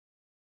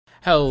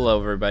Hello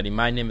everybody,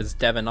 my name is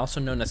Devin, also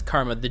known as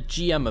Karma, the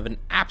GM of an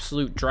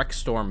Absolute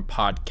Dreckstorm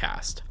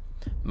podcast.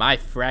 My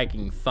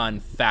fragging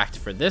fun fact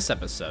for this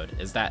episode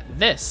is that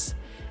this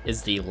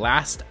is the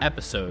last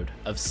episode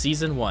of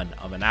Season 1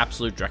 of an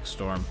Absolute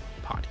Dreckstorm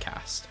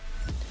podcast.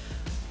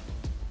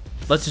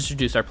 Let's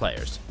introduce our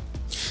players.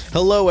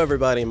 Hello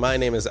everybody, my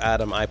name is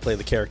Adam. I play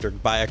the character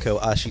Bayako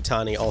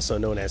Ashitani, also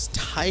known as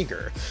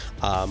Tiger.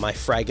 My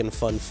fraggin'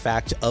 fun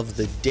fact of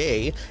the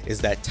day is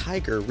that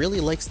Tiger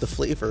really likes the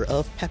flavor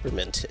of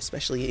peppermint,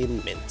 especially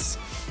in mints.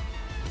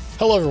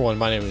 Hello everyone,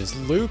 my name is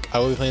Luke. I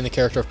will be playing the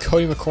character of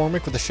Cody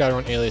McCormick with the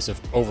Shadowrun alias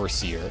of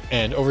Overseer.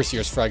 And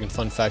Overseer's fraggin'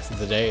 fun fact of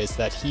the day is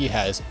that he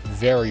has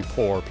very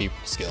poor people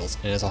skills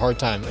and has a hard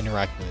time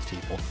interacting with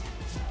people.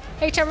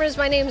 Hey Chummers,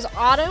 my name's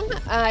Autumn.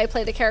 I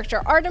play the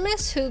character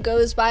Artemis, who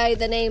goes by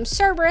the name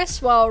Cerberus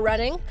while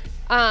running.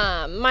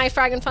 My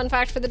fraggin' fun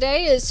fact for the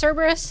day is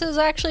Cerberus has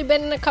actually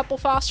been in a couple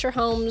foster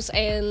homes,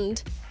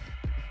 and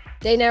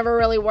they never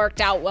really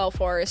worked out well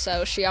for her,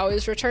 so she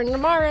always returned to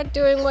Mara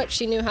doing what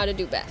she knew how to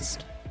do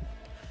best.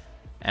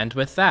 And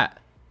with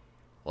that,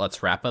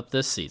 let's wrap up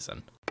this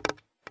season.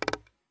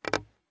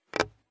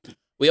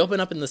 We open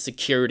up in the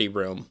security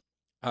room.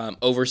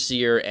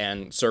 Overseer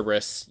and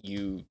Cerberus,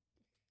 you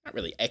not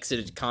really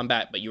exited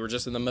combat, but you were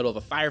just in the middle of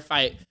a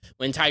firefight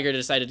when Tiger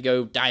decided to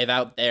go dive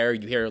out there.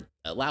 You hear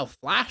a loud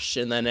flash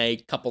and then a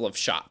couple of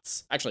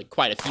shots. Actually,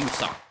 quite a few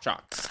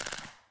shots.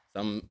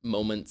 Some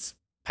moments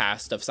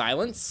passed of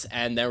silence,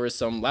 and there was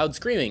some loud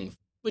screaming,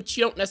 which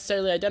you don't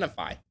necessarily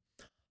identify.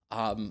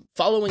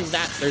 Following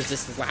that, there's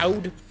this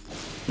loud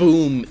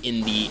boom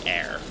in the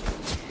air.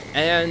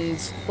 And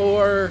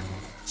for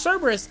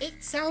Cerberus,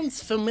 it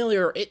sounds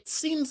familiar. It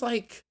seems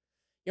like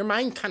your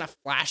mind kind of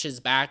flashes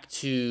back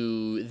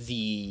to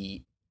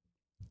the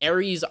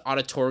Ares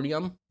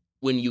Auditorium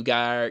when you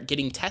got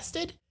getting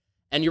tested,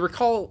 and you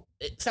recall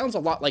it sounds a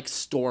lot like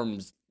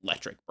Storm's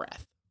electric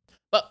breath.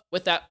 But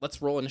with that,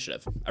 let's roll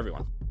initiative,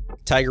 everyone.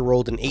 Tiger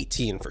rolled an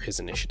 18 for his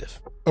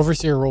initiative.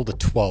 Overseer rolled a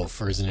 12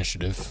 for his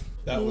initiative.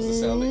 That was the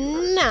sound that you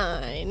heard.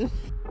 9.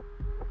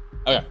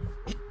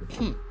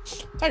 Okay.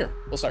 Tiger,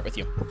 we'll start with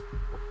you.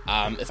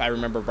 If I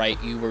remember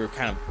right, you were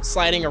kind of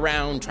sliding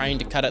around trying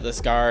to cut at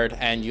this guard,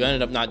 and you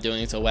ended up not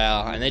doing so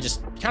well, and they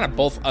just kind of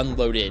both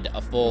unloaded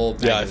a full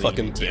magazine. Yeah, I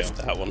fucking biffed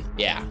that one.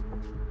 Yeah.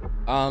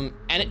 And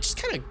it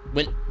just kind of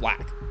went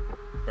black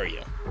for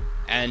you.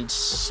 And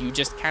you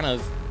just kind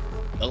of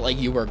felt like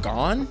you were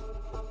gone,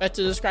 to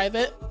describe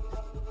it.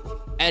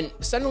 And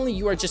suddenly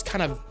you are just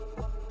kind of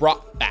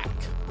brought back.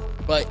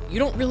 But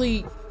you're not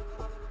really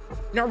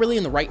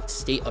in the right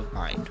state of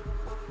mind.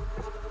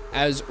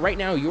 As right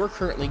now, you are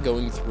currently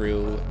going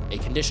through a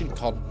condition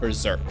called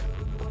Berserk.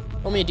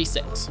 Roll me a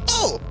d6.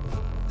 Oh!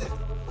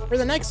 For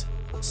the next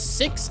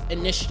 6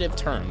 initiative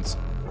turns,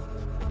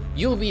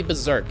 you will be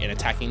Berserk in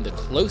attacking the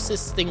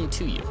closest thing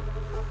to you.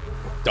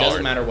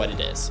 Doesn't matter what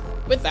it is.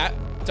 With that,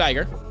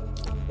 Tiger.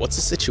 What's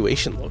the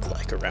situation look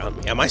like around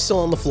me? Am I still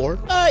on the floor?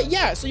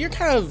 Yeah, so you're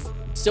kind of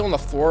still on the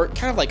floor,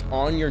 kind of like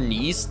on your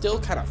knees still,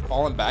 kind of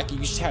falling back. You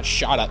just had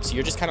shot up, so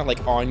you're just kind of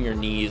like on your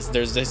knees.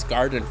 There's this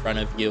guard in front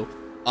of you.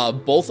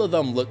 Both of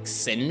them look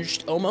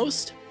singed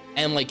almost,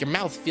 and like your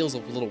mouth feels a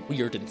little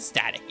weird and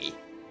staticky.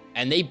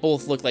 And they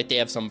both look like they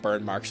have some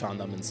burn marks on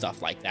them and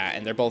stuff like that,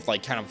 and they're both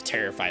like kind of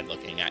terrified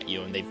looking at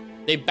you, and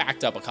they've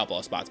backed up a couple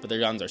of spots, but their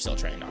guns are still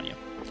trained on you.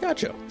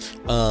 Gotcha.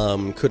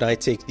 Could I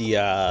take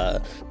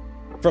the,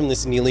 from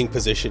this kneeling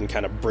position,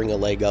 kind of bring a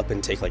leg up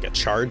and take like a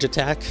charge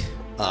attack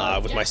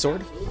with my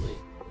sword? Absolutely.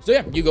 So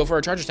yeah, you go for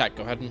a charge attack.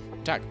 Go ahead and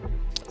attack.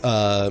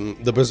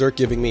 The Berserk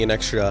giving me an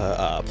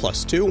extra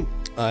 +2.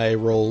 I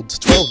rolled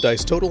 12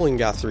 dice total and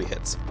got 3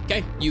 hits.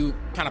 Okay, you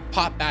kind of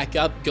pop back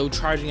up, go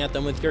charging at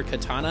them with your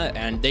katana,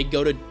 and they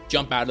go to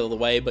jump out of the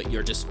way, but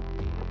you're just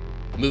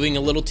moving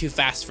a little too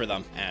fast for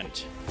them,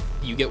 and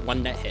you get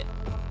 1 net hit.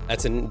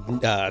 That's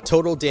a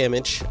total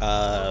damage.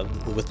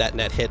 With that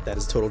net hit, that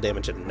is total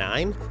damage at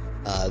 9.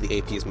 The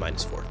AP is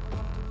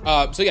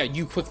 -4. So yeah,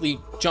 you quickly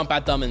jump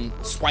at them and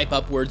swipe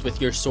upwards with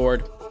your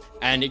sword,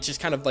 and it just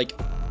kind of like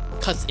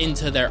cuts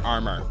into their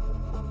armor,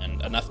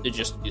 and enough to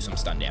just do some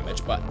stun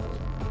damage. But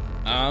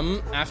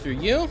after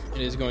you,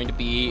 it is going to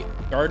be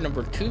guard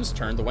number 2's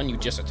turn, the one you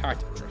just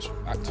attacked.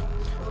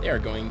 They are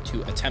going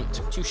to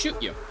attempt to shoot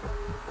you.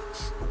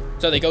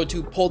 So they go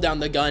to pull down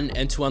the gun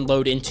and to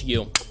unload into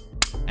you,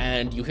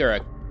 and you hear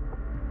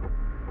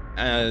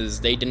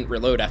as they didn't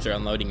reload after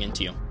unloading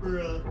into you.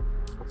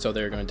 So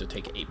they're going to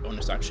take a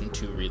bonus action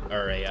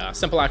a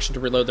simple action to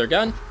reload their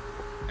gun,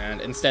 and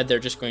instead they're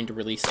just going to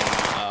release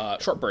a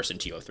short burst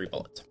into you of 3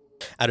 bullets.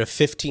 Out of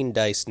 15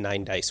 dice,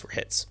 9 dice were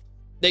hits.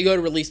 They go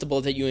to release the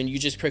bullet at you, and you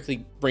just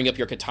quickly bring up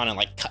your katana and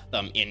like cut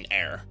them in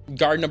air.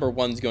 Guard number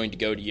 1's going to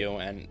go to you,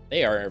 and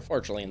they are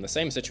unfortunately in the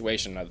same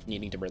situation of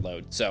needing to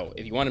reload. So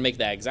if you want to make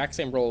that exact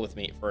same roll with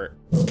me,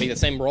 make the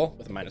same roll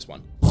with a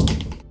 -1.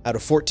 Out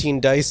of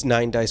 14 dice,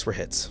 9 dice were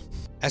hits.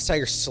 As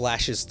Tiger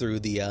slashes through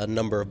the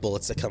number of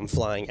bullets that come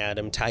flying at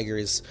him, Tiger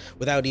is,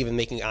 without even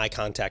making eye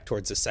contact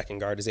towards his second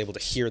guard, is able to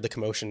hear the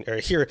commotion, or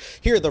hear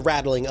the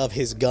rattling of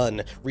his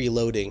gun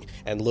reloading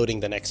and loading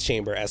the next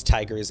chamber, as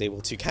Tiger is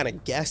able to kind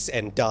of guess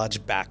and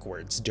dodge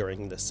backwards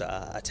during this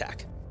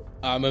attack.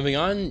 Moving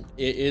on,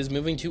 it is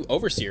moving to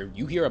Overseer.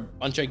 You hear a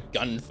bunch of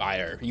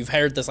gunfire. You've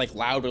heard this like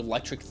loud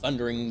electric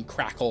thundering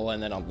crackle,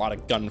 and then a lot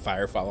of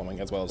gunfire following,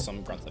 as well as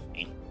some grunts of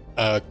pain.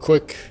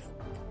 Quick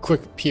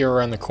peer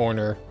around the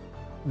corner.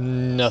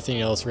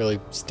 Nothing else really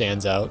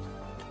stands out,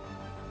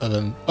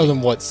 other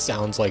than what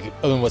sounds like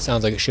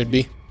it should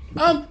be.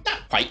 Not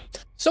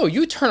quite. So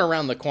you turn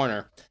around the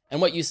corner, and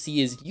what you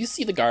see is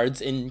the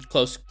guards in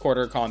close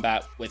quarter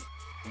combat with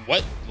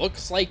what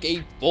looks like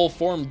a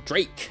full-formed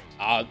drake.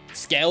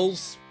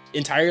 Scales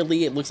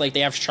entirely. It looks like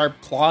they have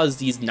sharp claws.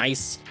 These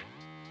nice.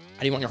 How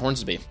do you want your horns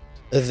to be?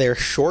 They're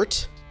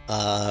short,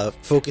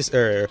 focus,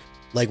 or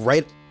like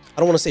right. I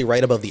don't want to say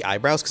right above the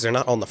eyebrows because they're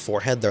not on the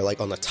forehead. They're like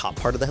on the top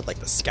part of the head, like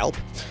the scalp.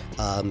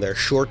 They're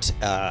short,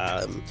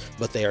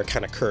 but they are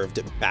kind of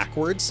curved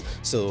backwards.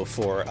 So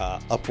for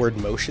upward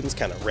motions,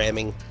 kind of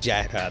ramming,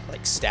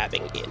 like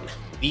stabbing in.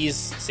 These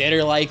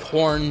satyr-like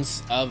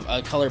horns of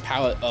a color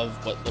palette of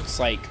what looks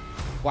like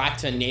black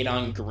to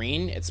neon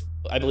green.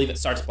 I believe it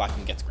starts black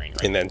and gets green,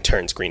 right? And then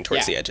turns green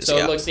towards the edges. So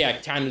it looks,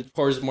 kind of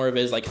pours more of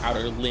his like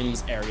outer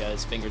limbs area,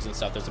 his fingers and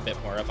stuff. There's a bit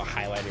more of a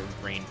highlighted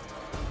green.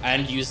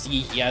 And you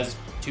see he has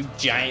 2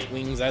 giant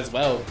wings as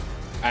well.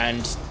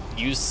 And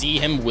you see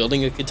him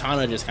wielding a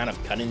katana, just kind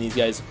of cutting these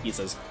guys to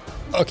pieces.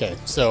 Okay,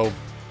 so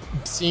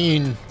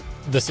seeing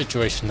the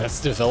situation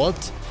that's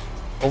developed,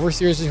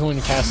 Overseer is going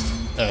to cast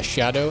a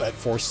Shadow at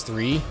Force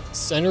 3,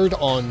 centered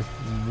on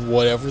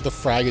whatever the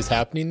frag is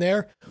happening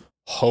there,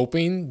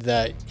 hoping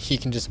that he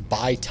can just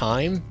buy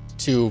time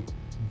to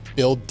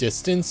build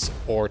distance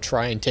or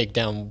try and take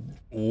down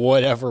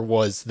whatever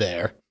was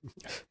there.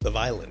 The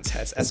violence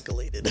has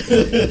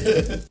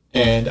escalated.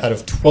 And out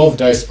of 12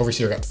 dice,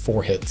 Overseer got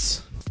 4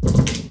 hits.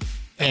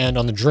 And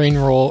on the drain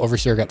roll,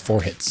 Overseer got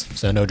 4 hits,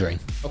 so no drain.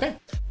 Okay.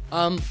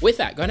 With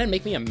that, go ahead and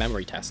make me a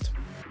memory test.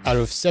 Out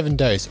of 7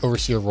 dice,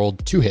 Overseer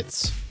rolled 2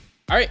 hits.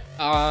 All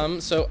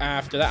right. So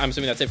after that, I'm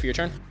assuming that's it for your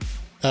turn.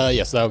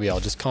 Yes, that'll be all.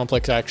 Just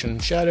complex action,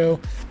 Shadow.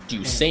 Do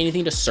you say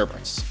anything to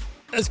Cerberus?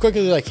 As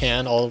quickly as I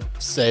can, I'll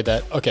say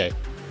that, okay,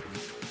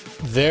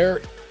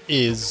 there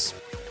is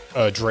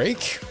a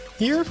Drake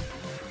here,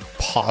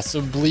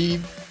 possibly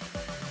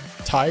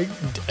Tiger.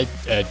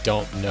 I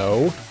don't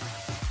know.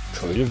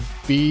 Could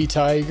be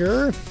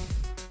Tiger.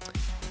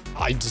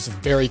 Just a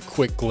very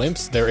quick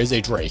glimpse. There is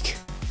a Drake.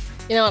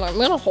 You know what? I'm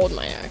gonna hold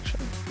my action.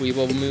 We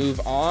will move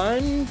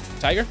on.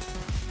 Tiger?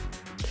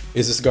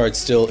 Is this guard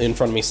still in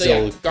front of me? So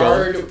still yeah,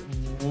 guard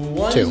going?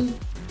 1. 2.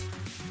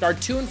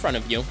 Guard 2 in front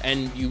of you,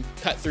 and you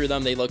cut through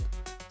them. They look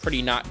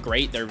pretty not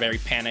great. They're very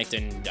panicked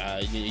and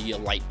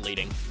light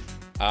bleeding.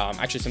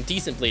 Actually, some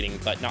decent bleeding,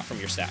 but not from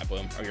your stab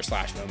wound or your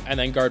slash wound. And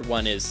then guard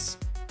 1 is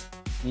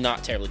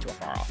not terribly too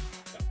far off.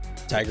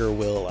 So. Tiger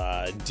will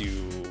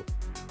do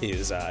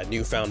his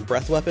newfound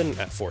breath weapon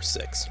at Force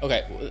 6.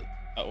 Okay.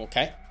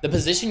 Okay. The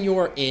position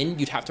you're in,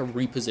 you'd have to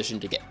reposition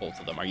to get both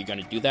of them. Are you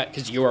going to do that?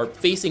 Because you are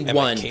facing Am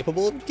one. I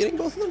capable of getting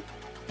both of them?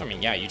 I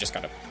mean, yeah, you just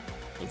got to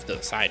move to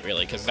the side,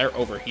 really, because they're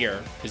over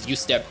here. Because you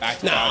step back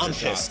to dodge I'm your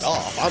pissed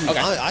shots. off. Okay.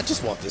 I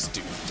just want this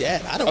dude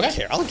dead. I don't Okay.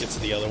 care. I'll get to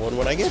the other one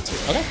when I get to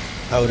it. Okay.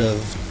 Out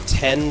of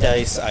 10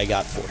 dice, I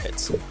got 4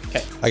 hits.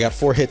 Okay. I got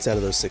 4 hits out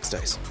of those 6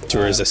 dice to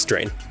resist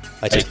drain.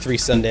 I take 3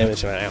 stun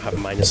damage, and I now have a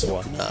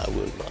 -1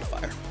 wound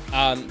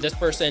modifier. This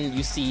person,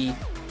 you see,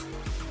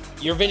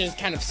 your vision is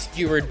kind of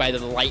skewered by the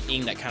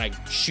lightning that kind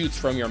of shoots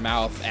from your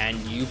mouth, and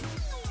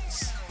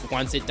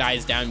once it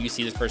dies down, you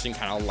see this person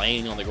kind of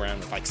laying on the ground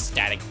with like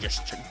static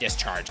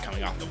discharge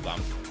coming off of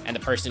them, and the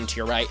person to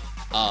your right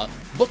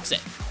books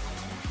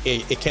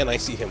it. Can I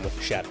see him with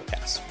the shadow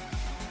cast?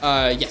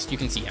 Yes, you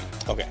can see him.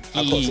 Okay.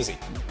 How close is he?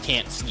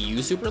 Can't see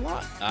you super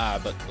lot,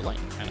 but the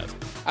lightning kind of.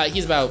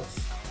 He's about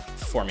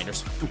 4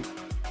 meters.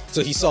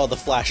 So he saw the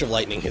flash of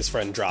lightning his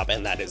friend drop,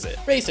 and that is it.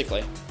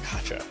 Basically.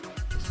 Gotcha.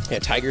 Yeah,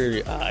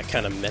 Tiger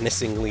kind of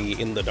menacingly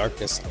in the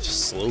darkness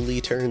just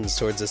slowly turns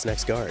towards this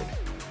next guard.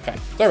 Okay.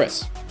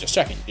 Clarice, just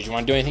checking. Did you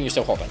want to do anything? You're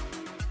still holding.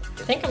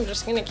 I think I'm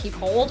just gonna keep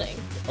holding.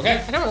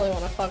 Okay. I don't really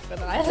want to fuck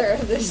with either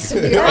of this,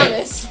 to be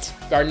honest.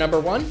 Guard number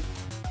 1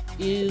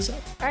 is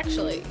up.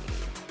 Actually,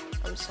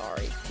 I'm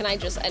sorry. Can I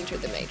just enter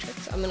the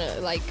matrix? I'm gonna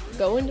like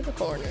go into the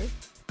corner,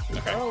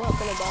 curl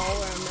up in a ball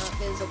where I'm not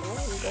visible,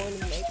 and go into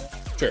the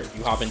matrix. Sure,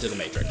 you hop into the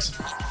matrix.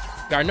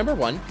 Guard number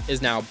 1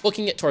 is now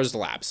booking it towards the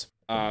labs.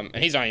 And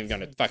he's not even going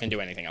to fucking do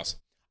anything else.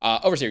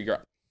 Overseer, you're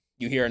up.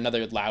 You hear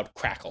another loud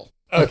crackle.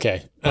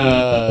 Okay.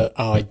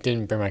 I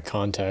didn't bring my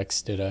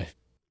context, did I?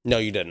 No,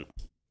 you didn't.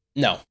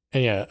 No.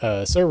 And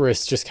yeah,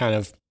 Cerberus just kind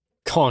of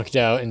conked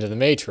out into the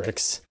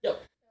Matrix.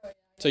 Yep.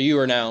 So you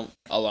are now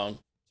alone.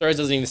 Cerberus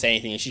doesn't even say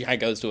anything. She kind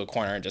of goes to a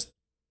corner and just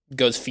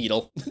goes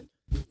fetal.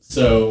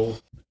 So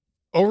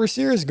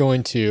Overseer is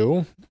going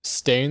to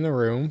stay in the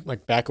room,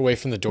 like back away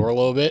from the door a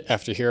little bit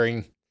after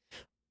hearing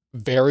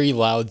very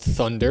loud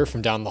thunder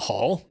from down the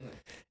hall,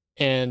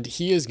 and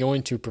he is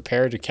going to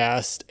prepare to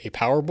cast a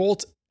power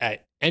bolt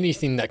at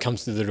anything that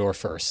comes through the door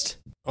first.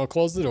 I'll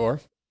close the door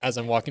as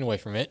I'm walking away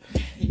from it.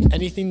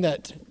 Anything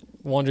that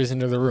wanders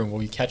into the room will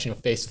be catching a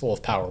face full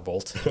of power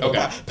bolt.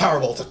 Okay.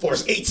 Powerbolt to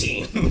force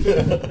 18.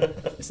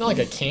 It's not like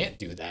I can't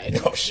do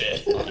that. Oh,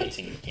 shit.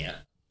 18 you can't.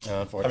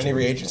 How many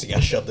reagents you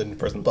got shoved in your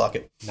person's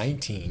pocket?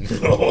 19.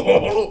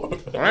 All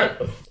right.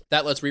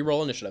 That let's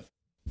re-roll initiative.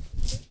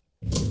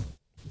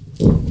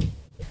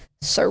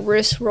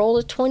 Cerberus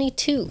rolled a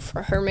 22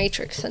 for her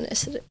Matrix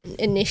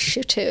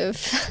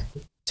initiative.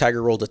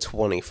 Tiger rolled a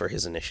 20 for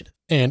his initiative.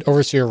 And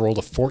Overseer rolled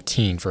a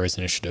 14 for his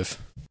initiative.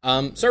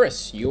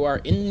 Cerberus, you are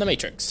in the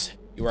Matrix.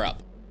 You are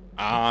up.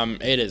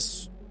 It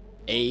is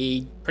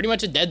pretty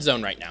much a dead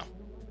zone right now.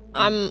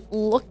 I'm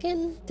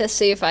looking to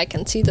see if I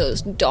can see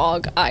those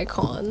dog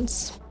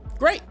icons.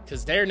 Great,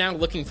 because they're now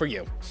looking for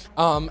you.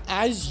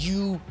 As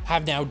you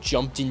have now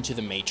jumped into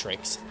the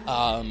Matrix,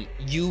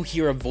 you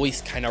hear a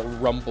voice kind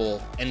of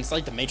rumble, and it's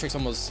like the Matrix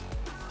almost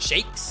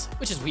shakes,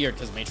 which is weird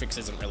because Matrix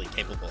isn't really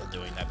capable of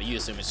doing that, but you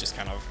assume it's just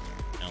kind of,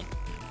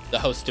 the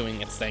host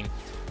doing its thing.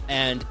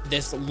 And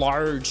this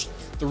large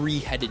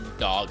 3-headed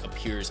dog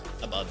appears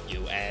above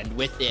you, and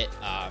with it,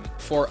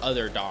 4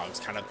 other dogs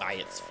kind of by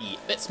its feet.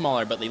 A bit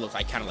smaller, but they look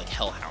like kind of like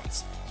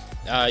hellhounds.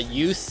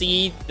 You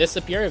see this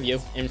appear of you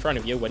in front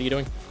of you. What are you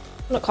doing?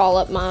 I'm gonna call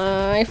up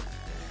my...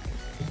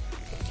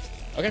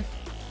 Okay,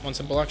 one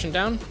simple action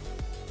down.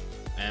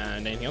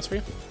 And anything else for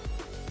you?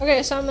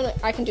 Okay, so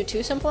I can do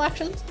 2 simple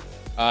actions?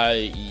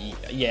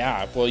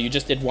 Yeah, well, you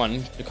just did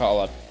one to call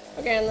up.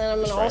 Okay, and then I'm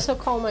gonna also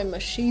call my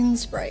machine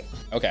sprite.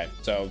 Okay,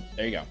 so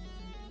there you go.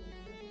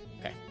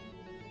 Okay.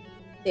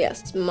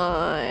 Yes,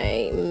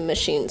 my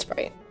machine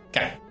sprite.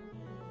 Okay.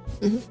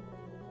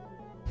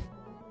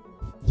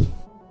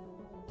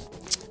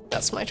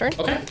 That's my turn.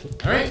 Okay,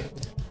 all right.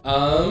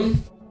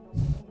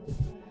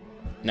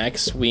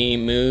 Next we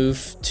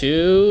move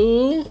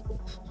to...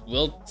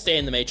 We'll stay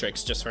in the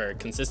Matrix just for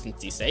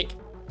consistency's sake.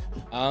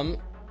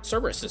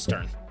 Cerberus's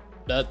turn.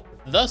 The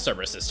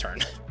Cerberus's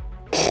turn.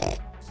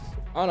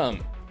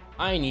 Autumn,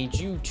 I need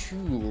you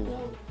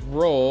to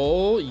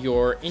roll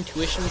your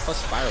intuition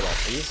plus firewall,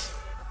 please.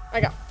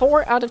 I got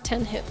 4 out of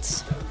 10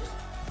 hits.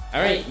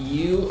 All right,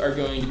 you are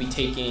going to be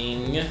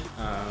taking,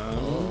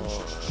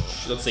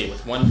 let's see,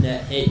 with 1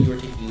 net hit, you are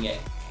taking it.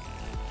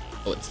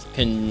 Oh,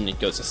 it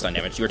goes to stun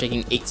damage. You are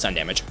taking 8 stun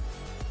damage.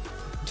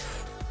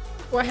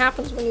 What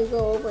happens when you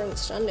go over in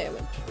stun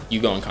damage? You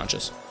go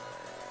unconscious.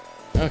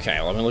 Okay,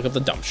 let me look up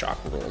the dump shock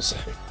rules.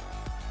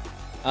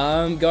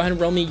 Go ahead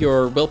and roll me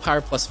your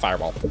willpower plus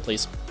fireball,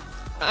 please.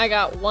 I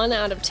got 1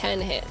 out of 10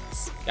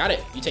 hits. Got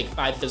it. You take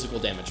 5 physical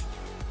damage.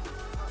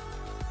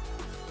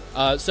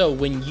 So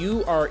when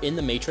you are in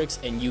the Matrix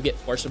and you get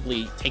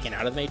forcibly taken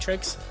out of the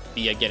Matrix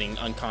via getting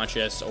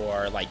unconscious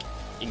or like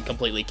being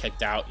completely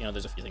kicked out,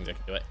 there's a few things that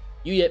can do it.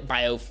 You get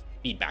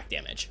biofeedback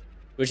damage,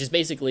 which is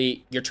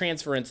basically your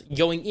transference.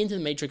 Going into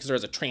the Matrix, there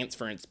is a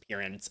transference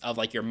appearance of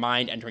like your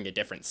mind entering a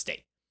different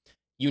state.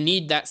 You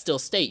need that still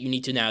state. You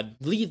need to now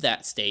leave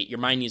that state. Your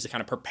mind needs to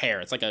kind of prepare.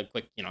 It's like a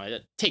quick,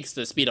 it takes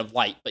the speed of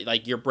light, but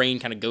like your brain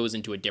kind of goes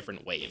into a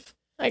different wave.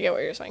 I get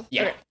what you're saying.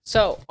 Yeah. Okay.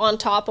 So on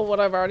top of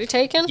what I've already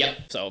taken?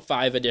 Yep. So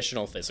 5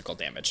 additional physical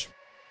damage.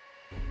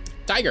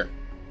 Tiger,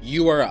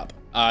 you are up.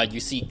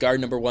 You see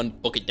guard number 1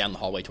 book it down the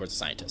hallway towards the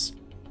scientist.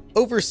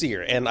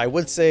 Overseer, and I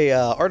would say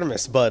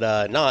Artemis,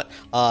 but not.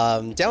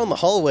 Down the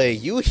hallway,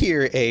 you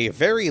hear a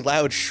very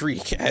loud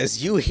shriek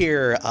as you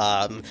hear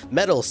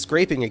metal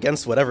scraping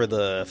against whatever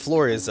the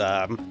floor is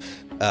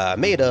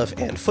made of,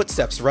 and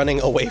footsteps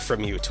running away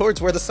from you towards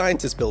where the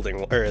scientist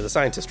building or the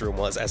scientist room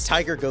was. As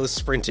Tiger goes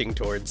sprinting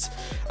towards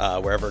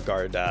wherever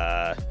guard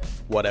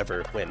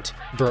whatever went.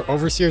 Bro,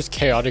 Overseer's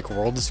chaotic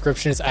world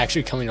description is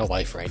actually coming to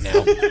life right now.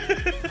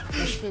 How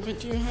much movement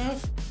do you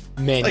have?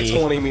 Many. Like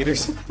 20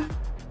 meters.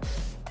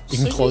 You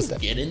can close that.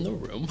 Get in the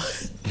room.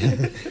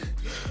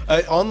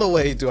 On the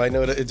way,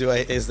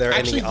 is there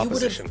Actually, any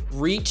opposition?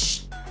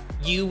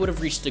 You would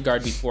have reached the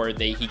guard before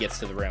he gets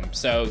to the room.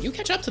 So you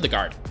catch up to the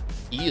guard.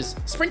 He is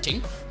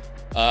sprinting,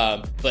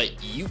 but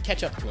you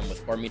catch up to him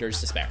with 4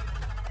 meters to spare.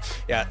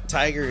 Yeah,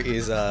 Tiger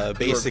is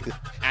basically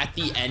at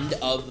the end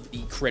of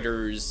the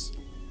critter's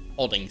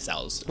holding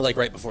cells. Like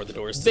right before the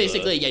doors.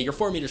 Basically, yeah, you're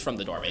 4 meters from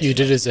the door, basically. You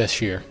did his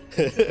this year.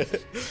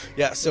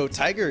 Yeah, so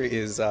Tiger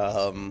is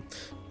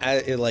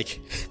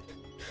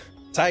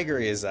Tiger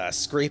is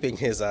scraping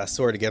his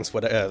sword against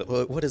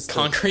what is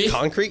concrete?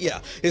 Concrete,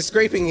 yeah. Is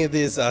scraping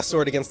his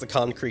sword against the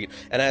concrete,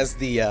 and as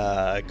the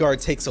guard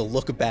takes a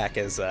look back,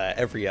 as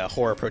every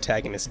horror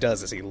protagonist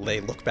does, as they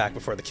look back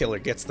before the killer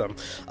gets them,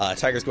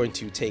 Tiger's going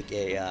to take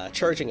a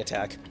charging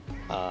attack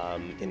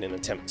in an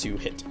attempt to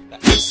hit.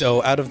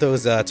 So out of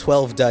those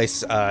 12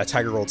 dice,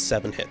 Tiger rolled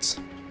 7 hits.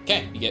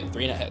 Okay, you get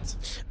 3 net hits.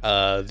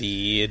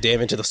 The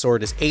damage of the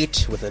sword is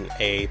 8 with an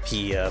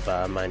AP of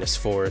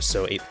 -4,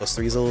 so 8 plus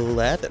 3 is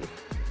 11.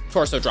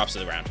 Torso drops to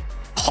the ground.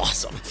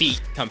 Awesome. Feet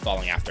come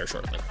falling after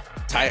shortly.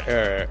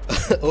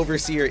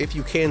 Overseer, if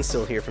you can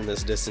still hear from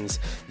this distance,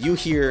 you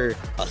hear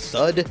a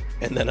thud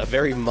and then a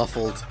very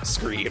muffled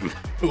scream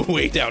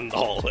way down the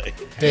hallway.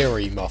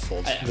 Very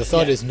muffled. The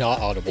thud is not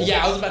audible.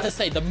 Yeah, I was about to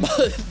say,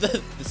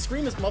 the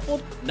scream is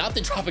muffled, not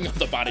the dropping of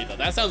the body, though.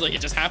 That sounds like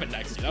it just happened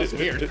next to you. That was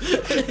weird.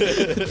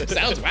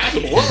 Sounds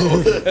wacky.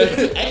 Whoa!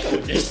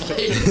 Echo just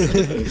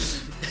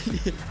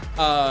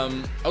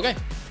okay.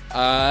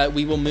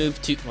 We will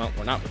move to... Well,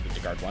 we're not moving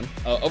to guard 1.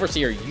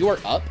 Overseer, you are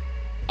up.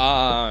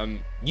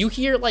 You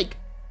hear, like,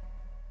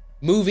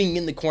 moving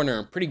in the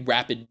corner, pretty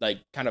rapid,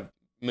 like, kind of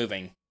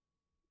moving.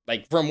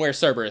 Like, from where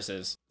Cerberus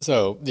is.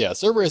 So, yeah,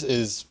 Cerberus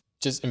is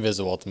just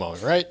invisible at the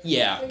moment, right?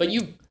 Yeah, but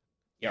you...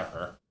 Yeah,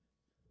 her.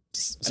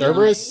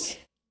 Cerberus,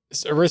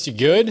 you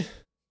good?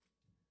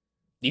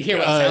 You hear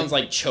what sounds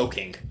like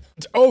choking.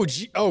 Oh,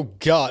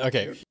 God.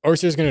 Okay.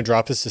 Overseer's going to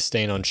drop his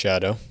sustain on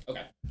Shadow.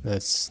 Okay.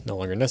 That's no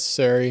longer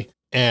necessary.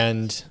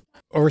 And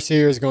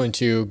Overseer is going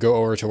to go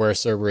over to where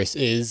Cerberus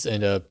is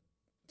and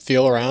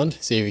feel around,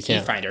 see if he You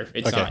can't find her.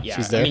 It's Okay, not, yeah.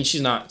 she's there. I mean,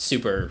 she's not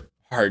super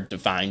hard to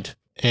find.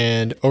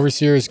 And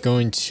Overseer is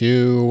going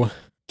to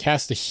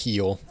cast a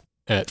heal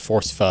at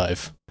Force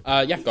 5.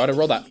 Yeah, go ahead and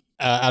roll that.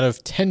 Out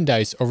of 10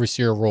 dice,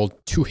 Overseer rolled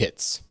 2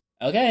 hits.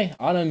 Okay,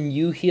 Autumn,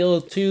 you heal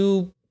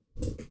 2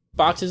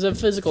 boxes of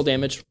physical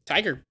damage.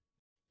 Tiger,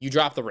 you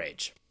drop the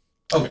rage.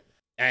 Okay.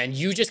 And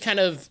you just kind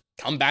of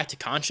come back to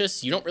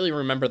conscious. You don't really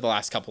remember the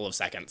last couple of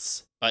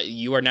seconds, but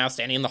you are now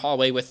standing in the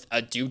hallway with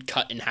a dude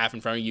cut in half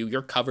in front of you.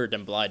 You're covered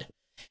in blood.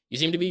 You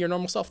seem to be your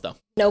normal self, though.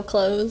 No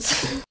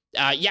clothes.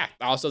 Yeah,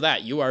 also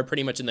that. You are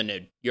pretty much in the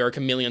nude. Your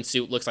chameleon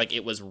suit looks like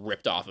it was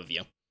ripped off of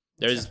you.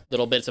 There's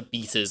little bits of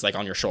pieces like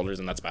on your shoulders,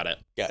 and that's about it.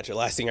 Gotcha.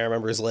 Last thing I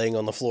remember is laying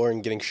on the floor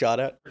and getting shot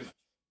at.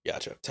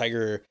 Gotcha.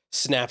 Tiger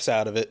snaps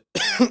out of it.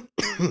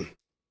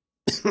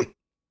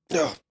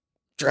 Oh,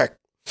 Drek.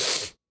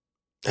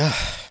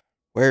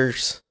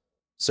 Where's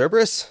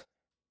Cerberus?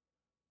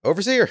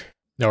 Overseer?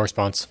 No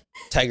response.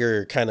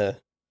 Tiger kind of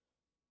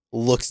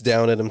looks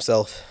down at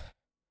himself,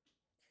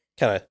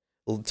 kind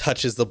of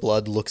touches the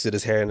blood, looks at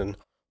his hand, and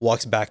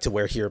walks back to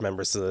where he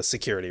remembers the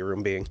security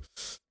room being.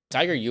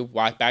 Tiger, you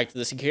walk back to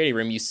the security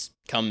room.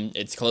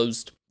 It's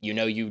closed. You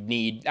know you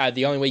need,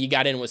 the only way you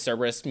got in was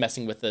Cerberus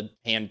messing with the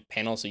hand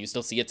panel, so you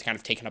still see it's kind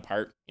of taken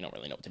apart. You don't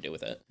really know what to do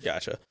with it.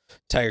 Gotcha.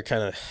 Tiger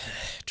kind of,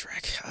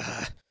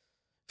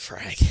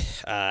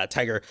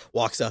 Tiger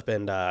walks up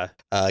and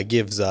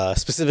gives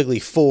specifically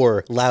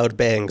 4 loud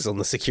bangs on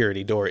the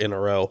security door in a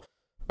row.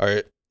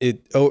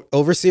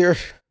 Overseer?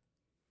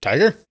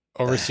 Tiger?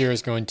 Overseer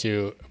is going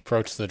to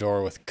approach the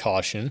door with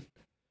caution.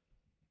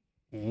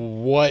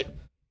 What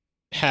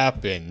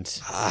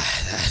happened?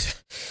 That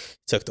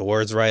took the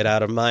words right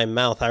out of my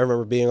mouth. I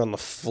remember being on the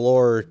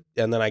floor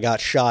and then I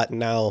got shot, and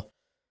now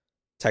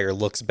Tiger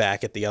looks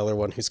back at the other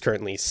one who's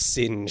currently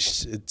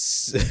singed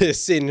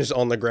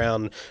on the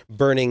ground,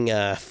 burning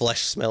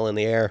flesh smell in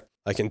the air.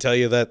 I can tell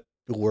you that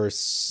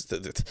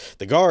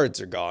the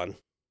guards are gone.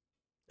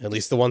 At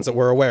least the ones that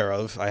we're aware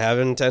of. I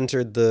haven't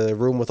entered the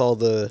room with all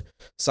the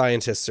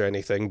scientists or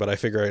anything, but I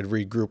figure I'd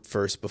regroup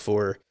first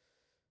before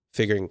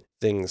figuring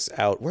things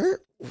out. What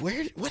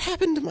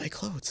happened to my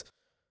clothes?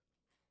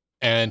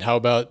 And how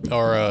about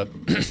our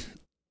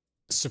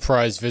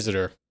surprise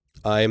visitor?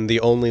 I'm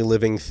the only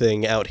living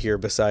thing out here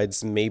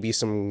besides maybe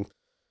some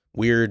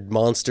weird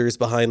monsters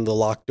behind the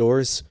locked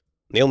doors.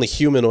 The only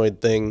humanoid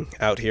thing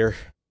out here.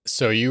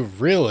 So you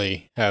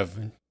really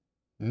have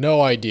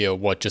no idea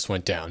what just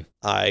went down.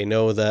 I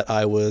know that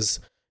I was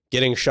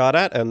getting shot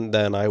at, and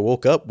then I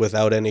woke up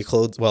without any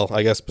clothes. Well,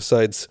 I guess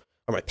besides,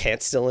 are my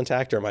pants still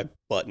intact or am I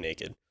butt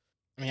naked?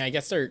 I mean, I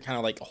guess they're kind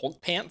of like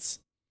Hulk pants.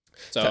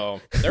 So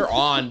they're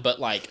on,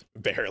 but like...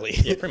 Barely.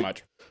 Yeah, pretty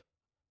much.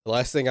 The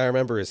last thing I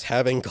remember is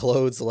having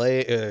clothes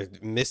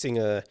missing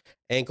a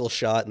ankle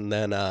shot, and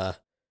then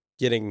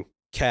getting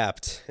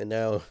capped. And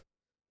now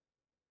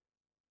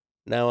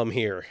I'm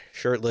here,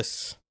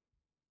 shirtless,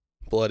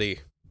 bloody.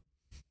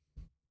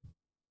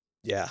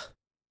 Yeah.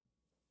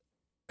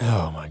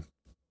 Oh my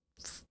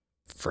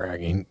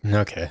fragging.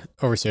 Okay.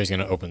 Overseer's going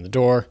to open the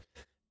door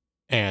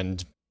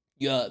and...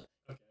 Yeah.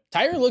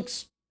 Tyre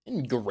looks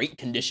in great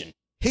condition.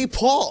 Hey,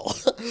 Paul!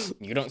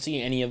 You don't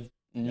see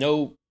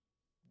no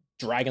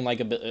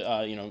dragon-like,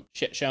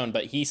 shit shown,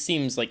 but he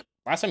seems like,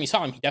 last time you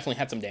saw him, he definitely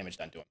had some damage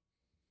done to him.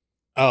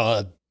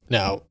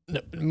 Now,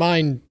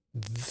 mind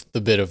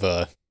the bit of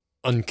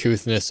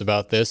uncouthness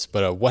about this,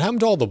 but what happened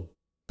to all the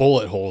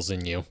bullet holes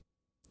in you?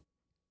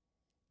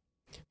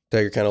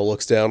 Tiger kind of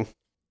looks down.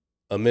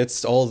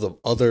 Amidst all the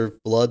other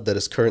blood that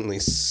is currently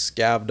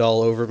scabbed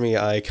all over me,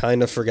 I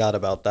kind of forgot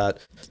about that.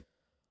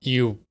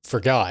 You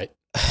forgot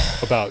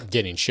about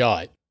getting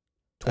shot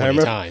 20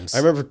 times. I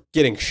remember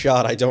getting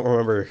shot. I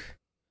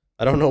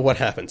don't know what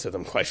happened to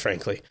them, quite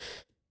frankly.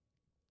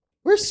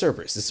 Where's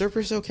Cerberus? Is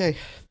Cerberus okay?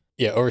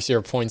 Yeah,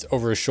 Overseer points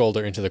over his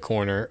shoulder into the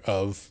corner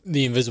of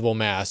the invisible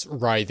mass,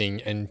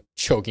 writhing and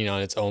choking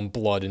on its own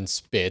blood and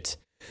spit.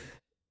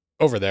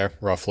 Over there,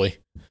 roughly.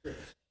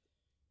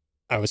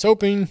 I was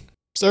hoping,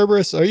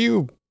 Cerberus, are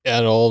you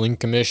at all in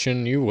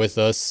commission? You with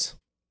us?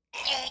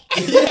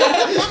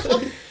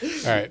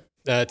 All right,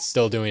 that's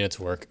still doing its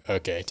work.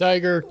 Okay,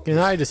 Tiger, can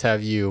I just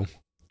have you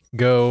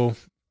go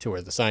to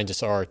where the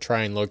scientists are,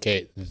 try and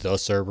locate the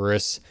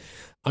Cerberus?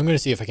 I'm going to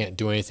see if I can't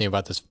do anything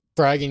about this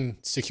fragging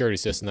security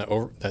system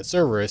that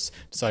Cerberus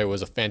decided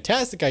was a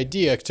fantastic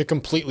idea to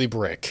completely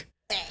brick.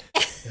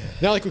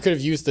 Not like we could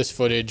have used this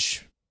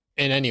footage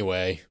in any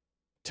way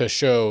to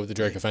show the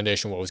Draco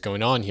Foundation what was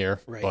going on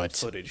here, Right, but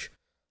footage.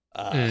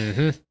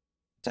 Mhm.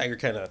 Tiger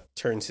kind of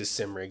turns his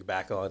sim rig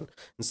back on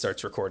and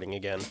starts recording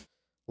again.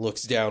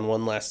 Looks down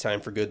one last time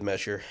for good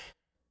measure.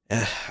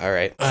 All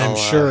right. I'm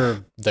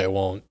sure there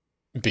won't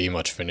be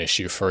much of an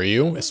issue for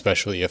you,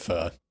 especially if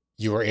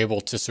you were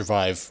able to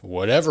survive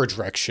whatever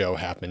Drek show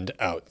happened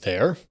out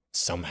there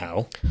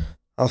somehow.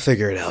 I'll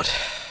figure it out.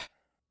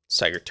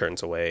 Tiger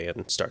turns away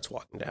and starts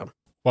walking down.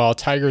 While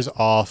Tiger's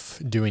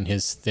off doing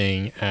his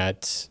thing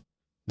at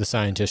the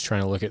scientist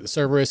trying to look at the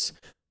Cerberus,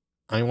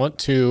 I want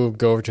to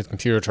go over to the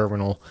computer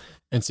terminal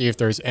and see if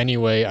there's any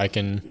way I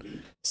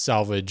can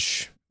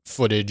salvage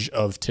footage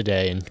of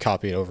today and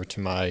copy it over to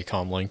my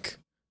comlink.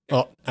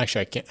 Well,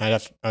 actually, I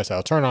can't.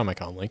 I'll turn on my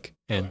comlink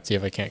and see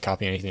if I can't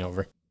copy anything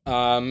over.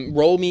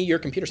 Roll me your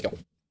computer skill.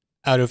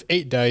 Out of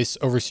 8 dice,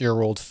 Overseer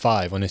rolled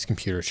 5 on his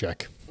computer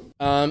check.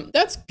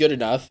 That's good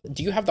enough.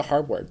 Do you have the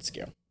hardware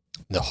skill?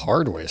 The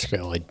hardware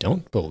skill? I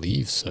don't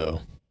believe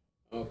so.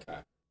 Okay.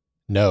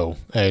 No,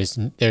 there's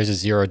a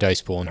 0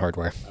 dice pool in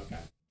hardware. Okay.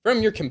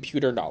 From your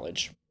computer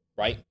knowledge,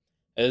 right?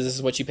 This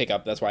is what you pick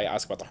up. That's why I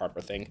asked about the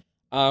hardware thing.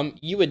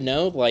 You would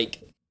know,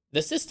 like,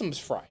 the system's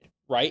fried,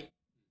 right?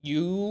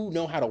 You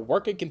know how to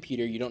work a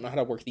computer. You don't know how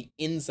to work the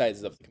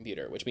insides of the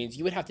computer, which means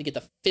you would have to get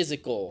the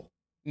physical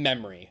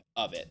memory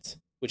of it,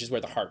 which is where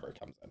the hardware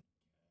comes in.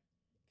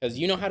 Because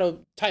you know how to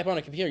type on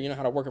a computer, you know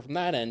how to work it from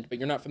that end, but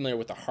you're not familiar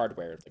with the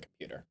hardware of the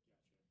computer.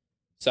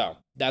 So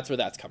that's where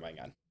that's coming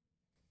in.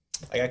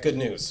 I got good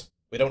news.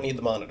 We don't need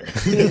the monitor.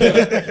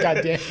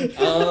 God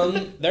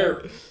damn.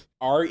 There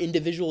are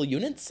individual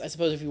units, I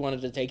suppose, if you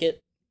wanted to take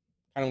it.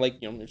 Kind of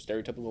like, your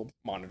stereotypical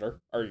monitor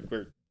or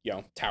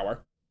your,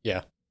 tower.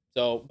 Yeah.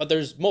 So, but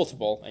there's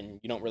multiple, and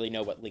you don't really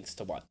know what links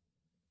to what.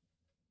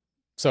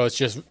 So it's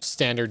just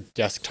standard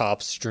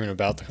desktops strewn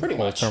about the Pretty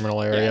whole much.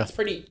 terminal area. Yeah, it's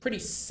pretty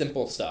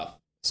simple stuff.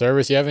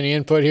 Service, you have any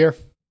input here?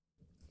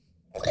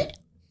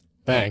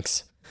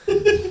 Thanks.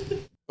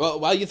 Well,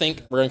 while you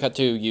think, we're going to cut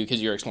to you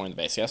because you're exploring the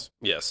base, yes?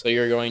 Yes. So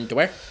you're going to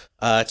where?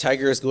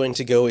 Tiger is going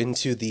to go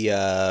into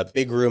the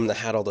big room that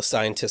had all the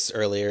scientists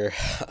earlier.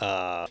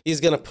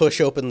 He's going to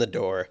push open the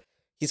door.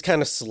 He's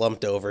kind of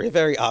slumped over,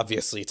 very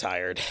obviously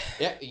tired.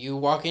 Yeah, you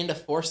walk into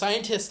 4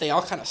 scientists. They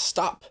all kind of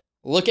stop,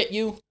 look at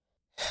you.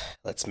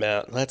 Let's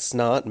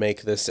not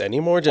make this any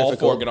more All difficult.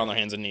 4 get on their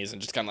hands and knees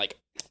and just kind of like,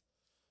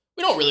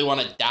 we don't really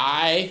want to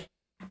die.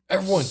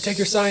 Everyone, take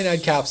your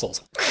cyanide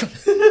capsules.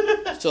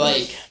 So,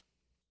 like,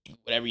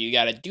 whatever you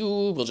got to do,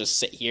 we'll just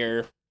sit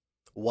here.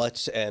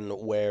 What and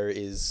where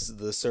is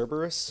the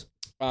Cerberus?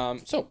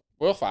 So,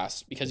 real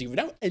fast, because you've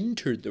now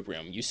entered the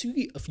room, you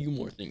see a few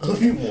more things. A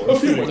few more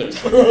things.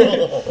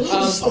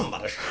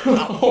 Somebody.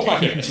 Oh my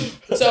goodness.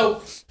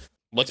 So,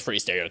 looks pretty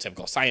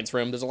stereotypical. Science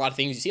room. There's a lot of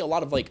things. You see a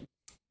lot of, like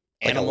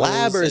animals. a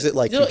lab, or is it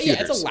like computers?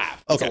 Yeah, it's a lab.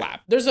 It's Okay. a lab.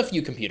 There's a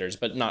few computers,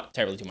 but not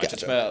terribly too much. Gotcha.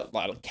 It's a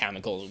lot of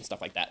chemicals and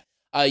stuff like that.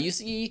 You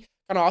see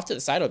kind of off to the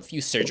side a few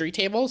surgery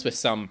tables with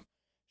some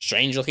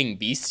strange-looking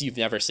beasts you've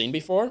never seen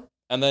before.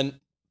 And then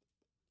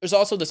there's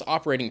also this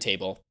operating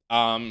table.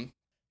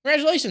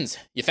 Congratulations,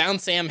 you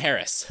found Sam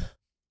Harris.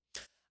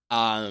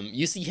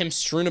 You see him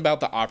strewn about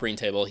the operating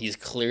table. He's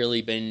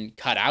clearly been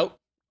cut out.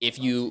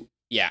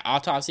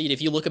 Autopsied.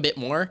 If you look a bit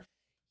more,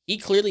 he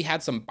clearly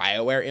had some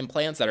BioWare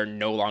implants that are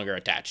no longer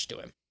attached to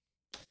him.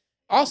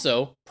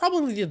 Also,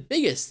 probably the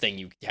biggest thing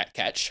you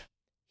catch,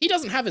 he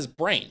doesn't have his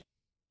brain.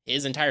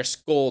 His entire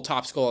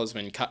top skull has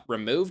been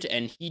removed,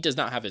 and he does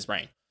not have his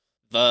brain.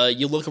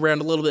 You look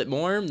around a little bit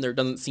more, and there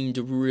doesn't seem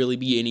to really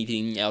be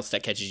anything else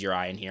that catches your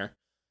eye in here.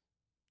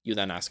 You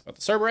then ask about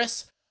the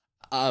Cerberus.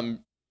 You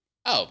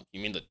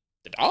mean the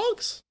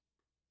dogs?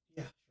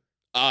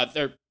 Yeah.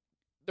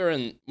 They're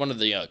in one of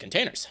the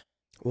containers.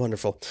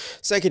 Wonderful.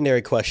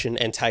 Secondary question,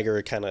 and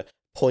Tiger kind of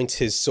points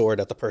his sword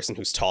at the person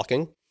who's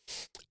talking.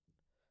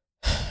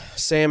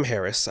 Sam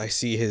Harris, I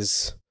see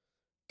his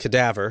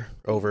cadaver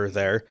over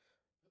there.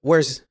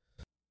 Where's...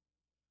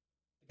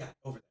 Yeah,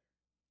 over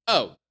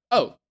there.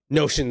 Oh.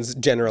 Notions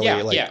generally,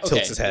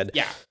 tilts his head.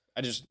 Yeah,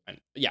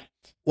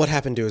 What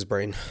happened to his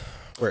brain?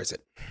 Where is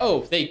it?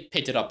 Oh, they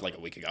picked it up like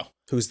a week ago.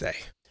 Who's they?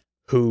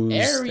 Who's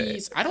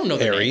Ares. I don't know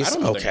their name. Ares? I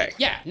don't know their Okay. name.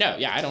 Yeah, no,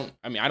 yeah, I don't,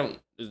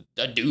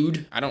 a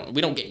dude.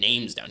 We don't get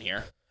names down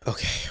here.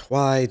 Okay,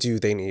 why do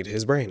they need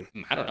his brain?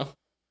 I don't know.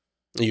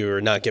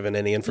 You're not given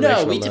any information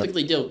No, on we that?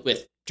 typically deal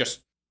with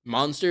just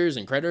monsters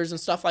and critters and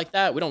stuff like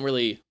that. We don't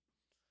really,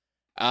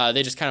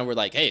 they just kind of were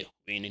like, hey,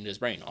 we need his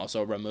brain.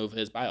 Also remove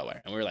his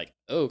BioWare. And we were like,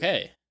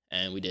 okay.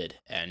 And we did.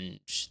 And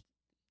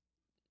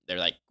they're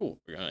like, cool,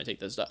 we're going to take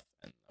this stuff.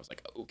 And I was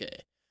like,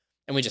 okay.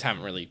 And we just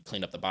haven't really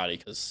cleaned up the body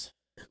because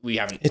we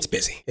haven't. It's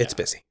busy. It's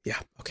busy. Yeah,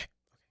 okay.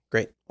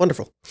 Great.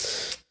 Wonderful.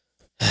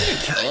 They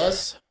didn't kill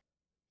us.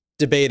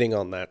 debating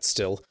on that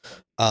still.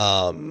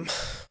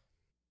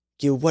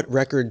 What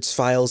records,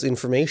 files,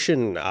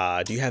 information?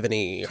 Do you have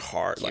any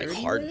hard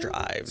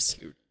drives?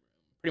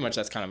 Pretty much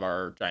that's kind of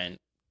our giant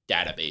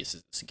database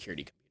is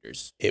security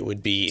computers. It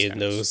would be in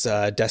those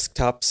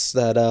desktops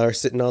that are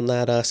sitting on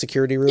that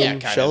security room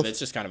kind shelf? of. It's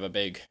just kind of a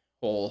big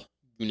whole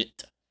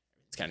unit.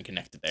 It's kind of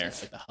connected there.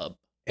 It's like the hub.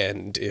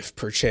 And if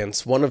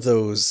perchance one of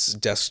those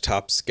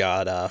desktops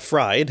got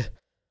fried,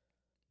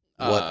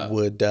 what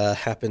would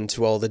happen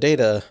to all the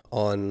data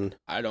on...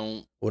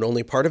 Would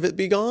only part of it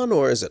be gone,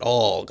 or is it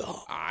all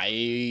gone?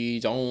 I'm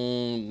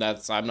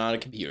not a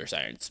computer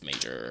science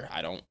major.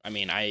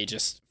 I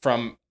just,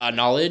 from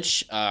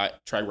knowledge,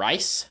 try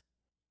rice.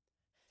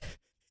 You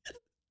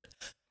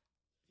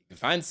can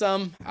find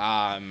some.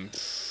 I'm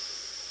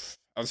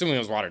assuming it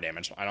was water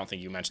damage. I don't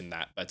think you mentioned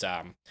that, but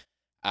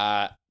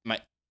I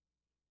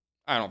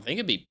don't think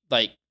it'd be,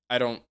 like,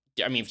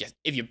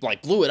 if you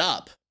like, blew it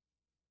up,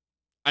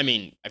 I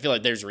feel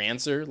like there's your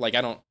answer. Like,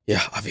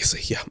 Yeah,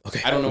 obviously. Yeah,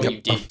 okay. I don't know what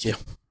you did. Yeah.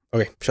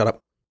 Okay, shut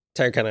up.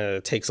 Tiger kind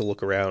of takes a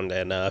look around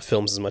and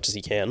films as much as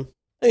he can.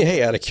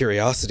 Hey, out of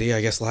curiosity,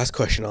 I guess last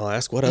question I'll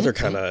ask, what other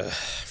kind of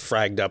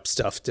fragged up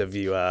stuff have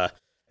you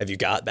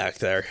got back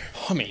there?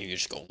 You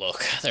should go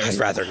look. I'd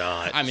rather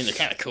not. They're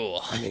kind of cool.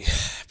 Probably. You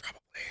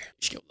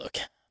should go look.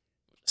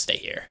 Stay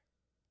here.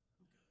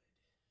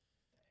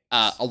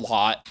 A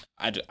lot.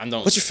 I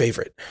don't... What's your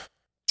favorite?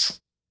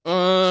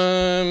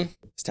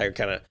 Tiger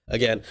kind of,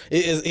 again,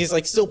 he's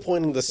like still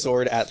pointing the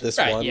sword at this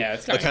one. Yeah,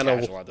 it's kind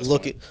of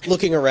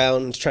looking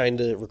around, trying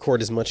to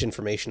record as much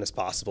information as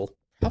possible.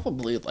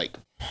 Probably like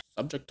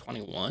Subject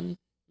 21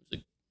 is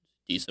a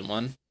decent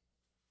one.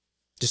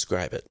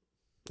 Describe it.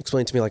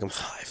 Explain it to me like I'm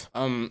 5.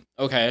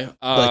 Okay.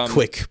 Like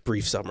quick,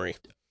 brief summary.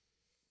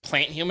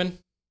 Plant human.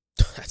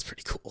 That's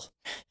pretty cool.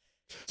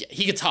 Yeah,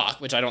 he could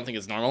talk, which I don't think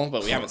is normal,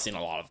 but we haven't seen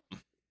a lot of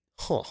them.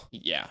 Huh.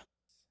 Yeah.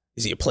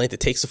 Is he a plant that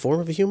takes the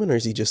form of a human, or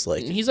is he just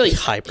like he's like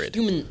hybrid?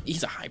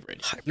 He's a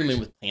hybrid. Human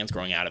with plants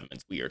growing out of him.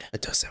 It's weird.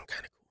 That does sound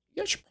kind of cool.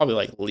 You guys should probably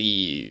like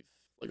leave.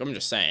 Like, I'm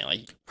just saying,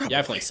 like, you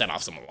definitely set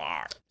off some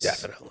alarms.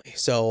 Definitely.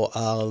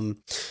 So,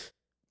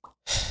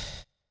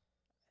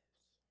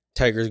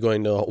 Tiger's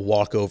going to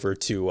walk over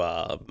to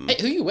Hey,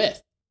 who you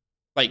with?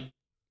 Like,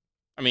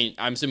 I'm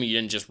assuming you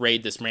didn't just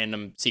raid this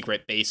random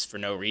secret base for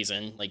no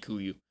reason. Like, who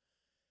you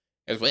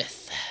is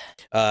with?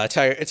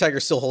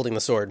 Tiger's still holding the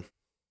sword.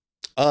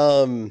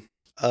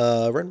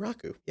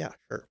 Renraku. Yeah,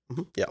 sure.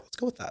 Mm-hmm. Yeah, let's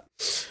go with that.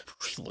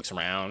 He looks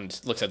around,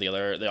 looks at the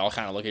other. They all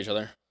kind of look at each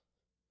other.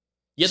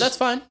 Yeah, that's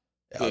fine.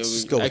 Yeah,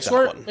 let's go with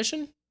Export that one.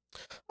 mission.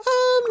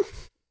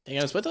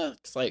 Taking us with us.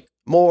 It's like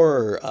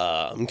more.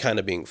 I'm kind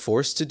of being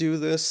forced to do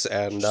this,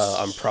 and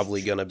I'm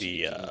probably gonna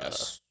be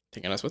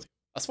taking us with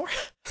us for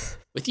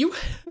with you.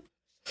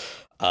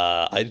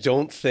 I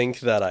don't think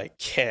that I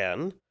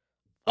can.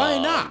 Why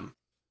not?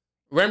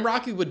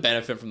 Renraku would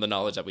benefit from the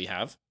knowledge that we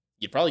have.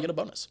 You'd probably get a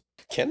bonus.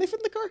 Can they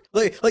fit in the car?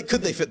 Like,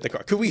 could they fit in the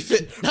car? Could we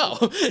fit? No,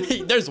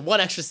 there's one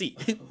extra seat.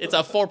 It's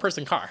a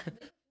 4-person car.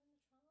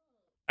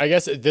 I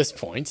guess at this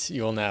point,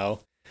 you will now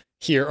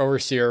hear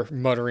Overseer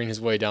muttering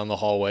his way down the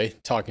hallway,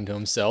 talking to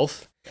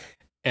himself,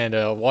 and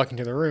walking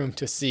to the room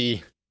to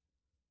see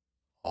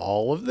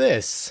all of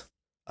this.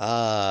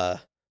 My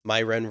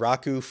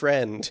Renraku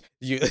friend.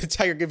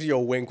 Tiger gives you a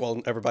wink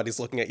while everybody's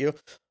looking at you.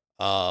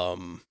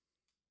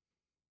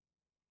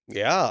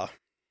 Yeah.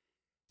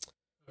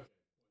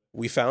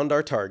 We found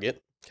our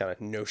target. Kind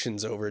of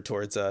notions over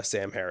towards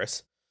Sam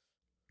Harris.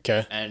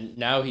 Okay. And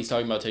now he's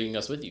talking about taking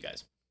us with you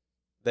guys.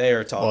 They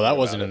are talking. Well, that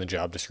wasn't about in the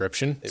job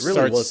description. It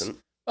really wasn't.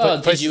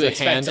 Did you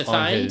expect to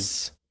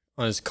find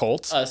on his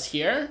Colt? us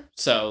here?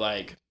 So,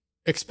 like,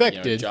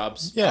 expected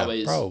jobs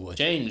probably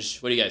change.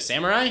 What are you guys,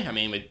 samurai?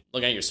 With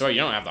looking at your sword,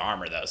 you don't have the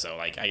armor though. So,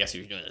 like, I guess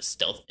you're doing a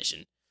stealth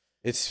mission.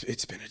 It's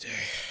been a day.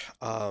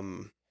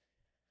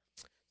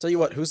 Tell you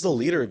what, who's the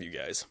leader of you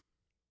guys?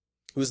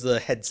 Who's the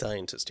head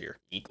scientist here?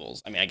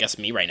 Equals. I guess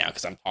me right now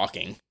because I'm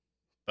talking,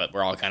 but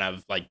we're all kind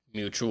of like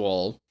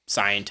mutual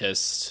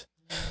scientists.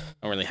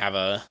 Don't really have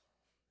a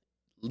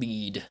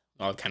lead.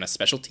 All kind of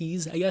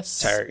specialties, I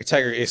guess.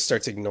 Tiger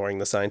starts ignoring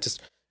the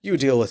scientist. You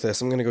deal with this.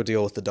 I'm gonna go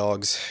deal with the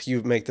dogs.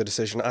 You make the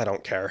decision. I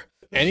don't care.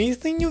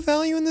 Anything you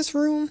value in this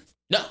room?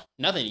 No,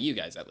 nothing to you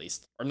guys at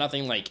least, or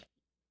nothing like.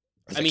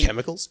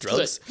 Chemicals,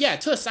 drugs.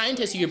 To a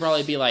scientist, you could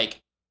probably be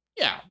like,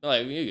 yeah,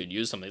 like you could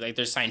use something like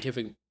there's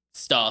scientific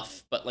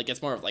stuff, but like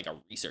it's more of like a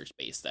research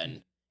base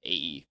than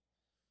AE.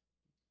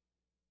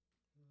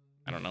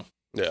 I don't know.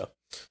 Yeah.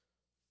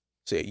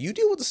 So yeah, you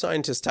deal with the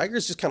scientist.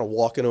 Tiger's just kind of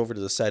walking over to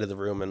the side of the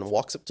room and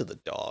walks up to the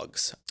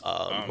dogs.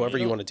 Whoever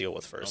you want to deal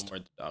with first. Know where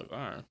the dogs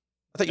are.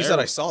 I thought you said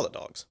I saw the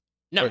dogs.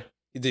 No. Or,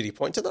 did he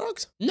point to the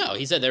dogs? No,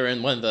 he said they were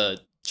in one of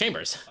the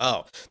chambers.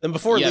 Oh, then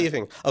before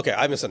leaving, okay,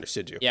 I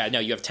misunderstood you. Yeah, no,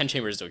 you have 10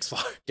 chambers to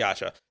explore.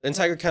 Gotcha. Then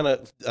Tiger kind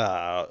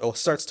of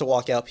starts to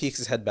walk out, peeks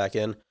his head back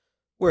in.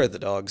 Where are the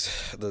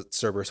dogs? The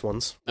Cerberus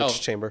ones?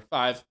 Which chamber?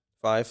 5.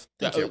 5?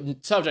 Thank you.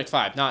 Subject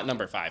 5, not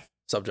number 5.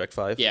 Subject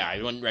 5? Yeah,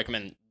 I wouldn't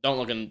recommend. Don't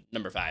look in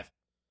number 5.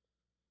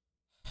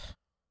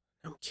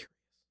 I'm curious.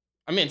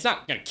 It's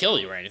not going to kill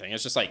you or anything.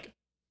 It's just like,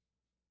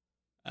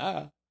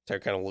 Tiger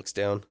kind of looks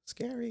down.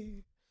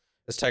 Scary.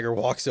 As Tiger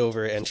walks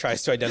over and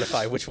tries to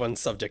identify which one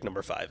subject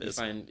number 5 is.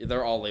 Fine.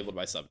 They're all labeled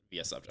by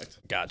via subject.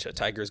 Gotcha.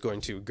 Tiger's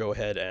going to go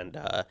ahead and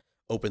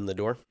open the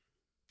door.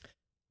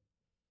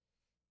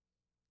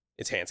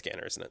 It's hand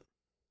scanner, isn't it?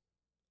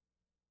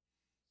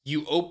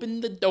 You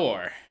open the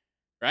door,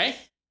 right?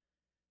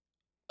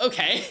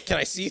 Okay. Can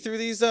I see through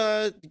these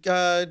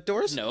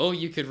doors? No,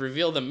 you could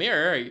reveal the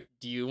mirror.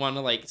 Do you want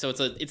to so it's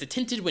a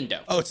tinted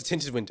window. Oh, it's a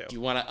tinted window. Do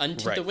you want to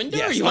untint the window,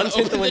 Yes, or you want to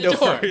open the window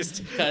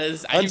first?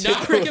 Because I do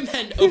not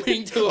recommend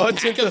opening to a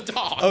pack of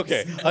dogs.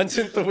 Okay,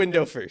 untint the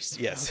window first.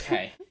 Yes.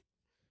 Okay. I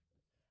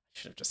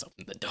should have just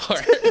opened the door.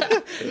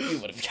 You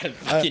would have gotten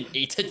fucking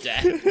ate to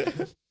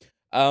death.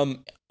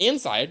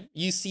 Inside,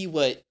 you see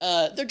what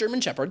they're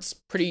German Shepherds.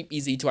 Pretty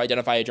easy to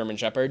identify a German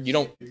Shepherd.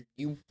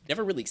 You've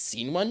never really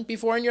seen one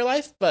before in your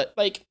life, but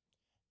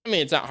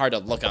it's not hard to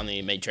look on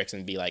the Matrix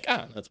and be like,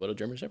 that's what a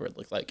German Shepherd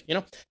looks like.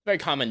 Very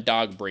common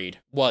dog breed.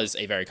 Was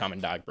a very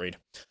common dog breed.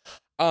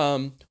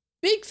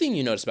 Big thing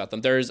you notice about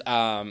them. There's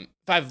 5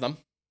 of them.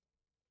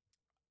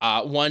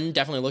 One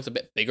definitely looks a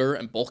bit bigger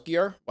and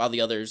bulkier, while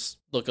the others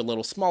look a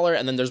little smaller.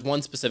 And then there's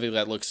one specifically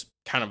that looks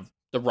kind of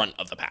the runt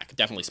of the pack,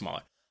 definitely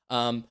smaller.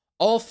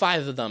 All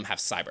 5 of them have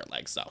cyber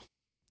legs, though.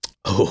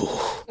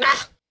 Oh.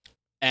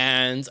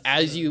 And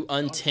as you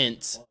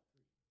untint,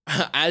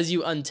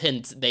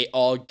 they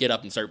all get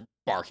up and start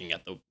barking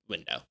at the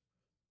window.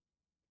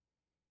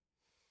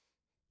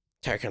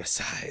 Tiger kind of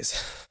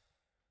sighs.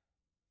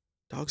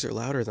 Dogs are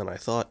louder than I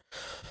thought.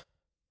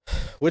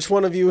 Which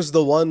one of you is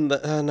the one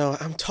that... no,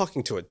 I'm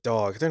talking to a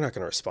dog. They're not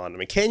going to respond to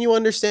me. Can you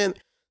understand?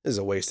 This is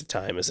a waste of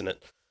time, isn't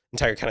it? And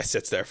Tiger kind of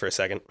sits there for a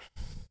second,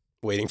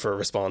 waiting for a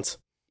response.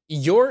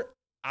 Your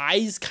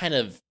eyes kind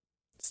of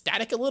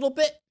static a little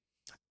bit,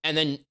 and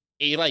then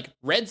a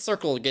red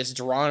circle gets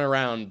drawn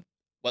around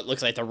what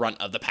looks like the runt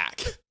of the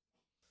pack.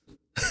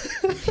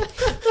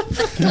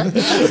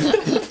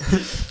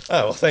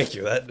 Oh, well, thank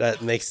you.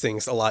 That makes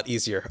things a lot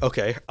easier.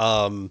 Okay.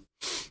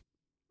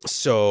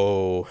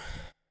 So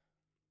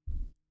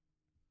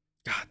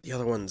God, the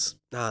other one's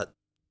not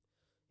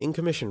in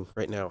commission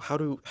right now.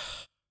 I'm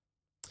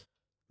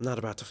not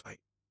about to fight.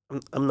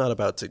 I'm not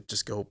about to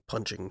just go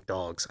punching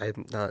dogs.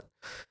 I'm not.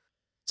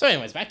 So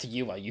anyways, back to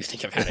you while you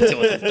think of how to deal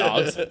with these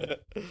dogs.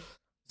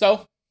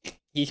 So,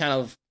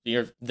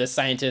 the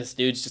scientist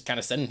dude's just kind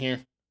of sitting here.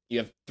 You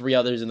have 3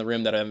 others in the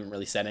room that haven't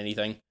really said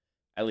anything,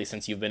 at least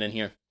since you've been in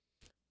here.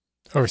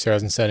 Overseer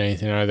hasn't said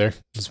anything either.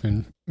 It's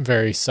been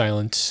very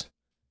silent.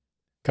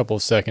 Couple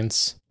of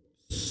seconds.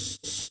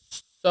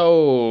 So...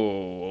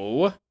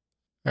 All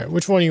right,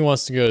 which one of you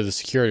wants to go to the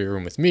security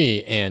room with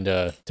me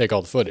and take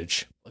all the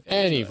footage?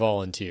 Any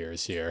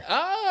volunteers here?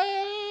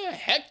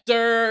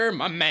 Hector,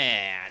 my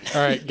man.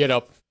 All right, get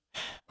up.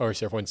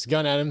 Overseer points the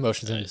gun at him,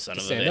 motions him Son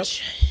to of a stand up.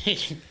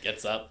 bitch.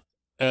 Gets up.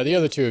 The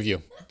other 2 of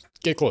you,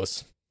 get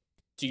close.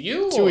 To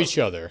you? To each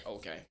other.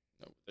 Okay.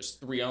 There's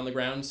 3 on the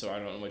ground, so I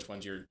don't know which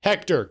ones you're...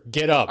 Hector,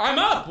 get up. I'm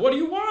up! What do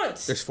you want?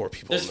 There's 4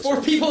 people There's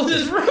 4 people in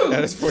this room!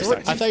 That is 4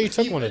 I thought you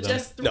took one of them.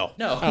 No.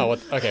 No. Oh,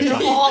 okay,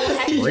 fine. All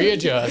Hector.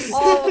 Readjust.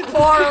 All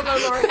 4 of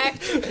them are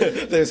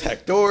Hector. There's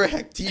Hector,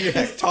 Hector.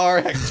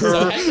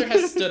 So Hector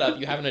has stood up.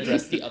 You haven't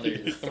addressed the other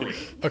 3.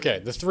 Okay,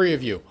 the 3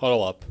 of you,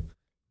 huddle up.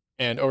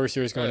 And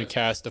Overseer is going to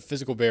cast a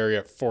physical barrier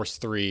at Force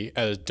 3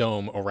 as a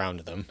dome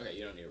around them. Okay,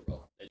 you don't need to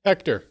roll.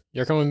 Hector,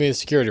 you're coming with me to the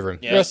security room.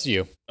 Yeah. The rest of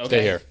you,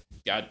 stay here.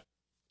 God,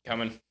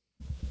 coming.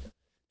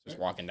 Just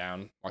walking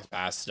down, walks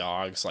past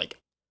dogs,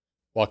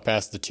 Walk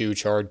past the 2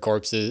 charred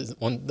corpses.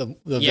 The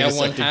yeah,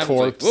 one vivisected half,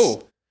 corpse.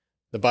 whoa.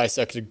 The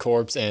bisected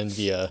corpse and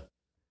the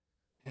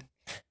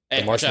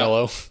Hey,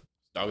 marshmallow.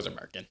 Dogs are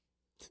barking.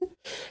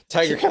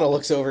 Tiger kind of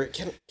looks over.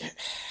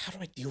 How do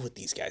I deal with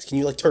these guys? Can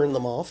you turn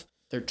them off?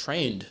 They're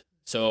trained.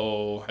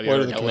 So have you What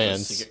ever are the dealt with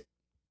commands?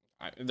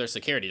 They're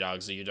security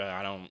dogs. So they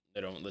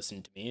don't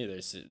listen to me.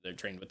 They're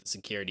trained with the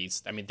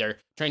securities. I mean, they're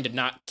trained to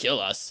not kill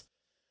us,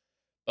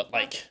 but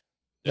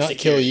Not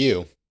kill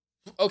you.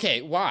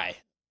 Okay, why?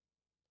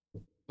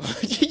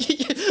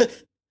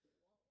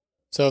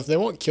 So if they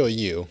won't kill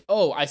you,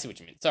 Oh, I see what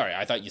you mean. Sorry,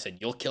 I thought you said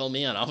you'll kill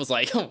me, and I was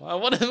like, well,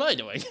 what am I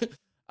doing?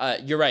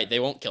 You're right. They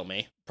won't kill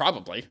me,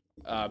 probably.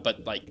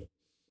 But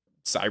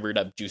cybered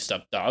up, juiced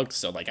up dogs.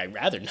 So I'd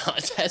rather not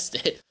test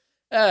it.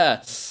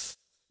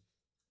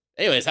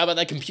 Anyways, how about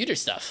that computer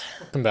stuff?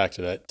 come back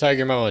to that. Tiger,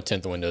 you might want to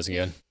tint the windows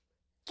again.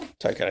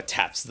 Tiger kind of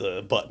taps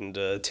the button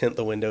to tint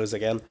the windows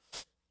again.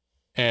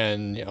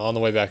 And on the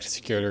way back to the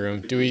security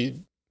room,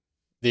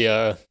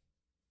 the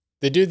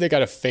dude that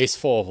got a face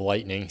full of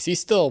lightning, is he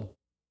still...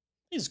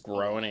 He's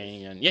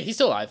groaning, and yeah, he's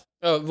still alive.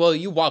 Well,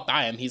 you walk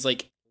by him, he's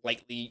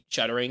lightly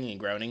shuddering and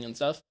groaning and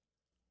stuff.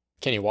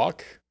 Can he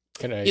walk?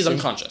 He's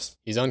unconscious.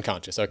 He's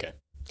unconscious, okay.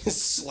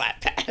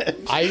 Slap pat.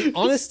 I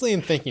honestly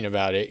am thinking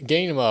about it,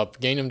 getting him up,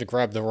 getting him to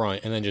grab the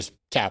runt, and then just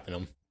capping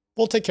him.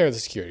 We'll take care of the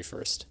security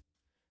first.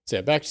 So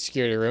yeah, back to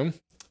security room.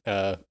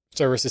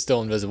 Service is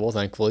still invisible,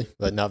 thankfully,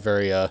 but not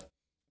very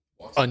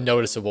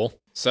unnoticeable.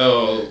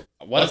 So,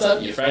 what's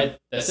up? You fried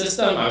the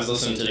system? I was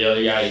listening to the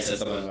other guy. He said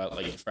something about,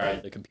 like, you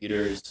fried the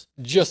computers.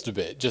 Just a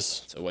bit.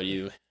 Just So, what do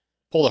you...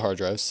 pull the hard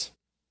drives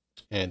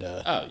and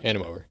hand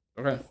them over.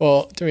 Okay.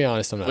 Well, to be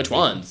honest, I'm not. Which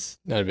ones?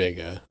 Not a big.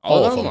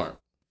 All of them? Or?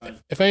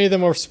 If any of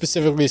them are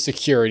specifically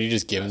security,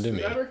 just give them to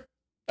me.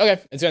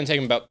 Okay. It's going to take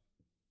him about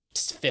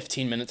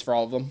 15 minutes for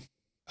all of them.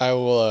 I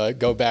will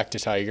go back to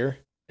Tiger,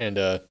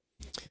 and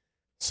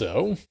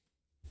so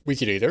we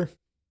could either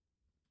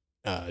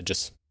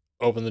just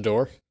open the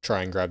door,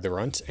 try and grab the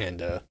runt,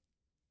 and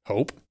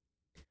hope,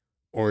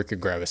 or we could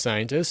grab a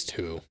scientist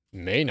who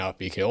may not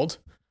be killed,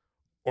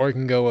 or we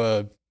can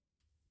go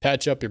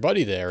patch up your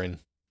buddy there and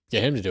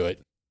get him to do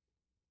it.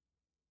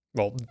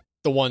 Well,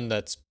 the one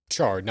that's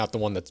charred, not the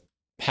one that's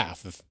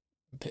half of.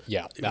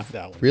 Yeah,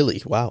 that one.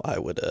 Really? Wow, I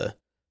would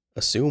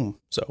assume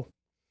so.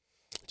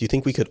 Do you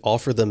think we could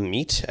offer them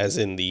meat, as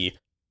in the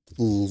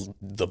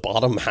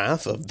bottom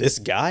half of this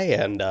guy,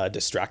 and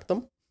distract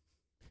them?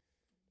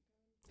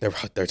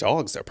 They're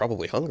dogs. They're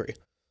probably hungry.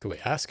 Could we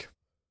ask?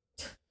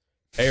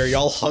 Hey, are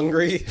y'all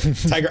hungry?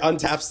 Tiger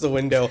untaps the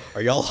window.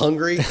 Are y'all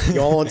hungry?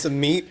 Y'all want some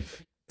meat?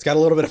 It's got a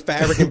little bit of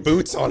fabric and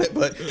boots on it,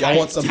 but y'all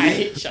want some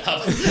meat? Shut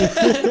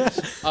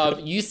up.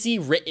 You see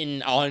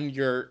written on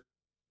your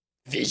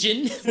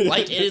vision,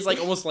 like it is like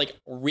almost like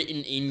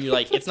written in you,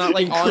 like it's not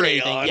like on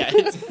anything. Yeah,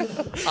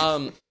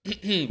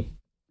 it's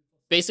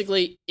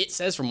basically it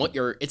says from what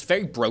it's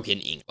very broken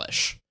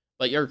English,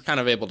 but you're kind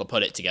of able to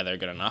put it together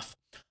good enough.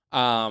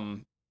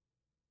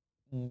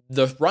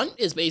 The runt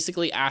is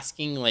basically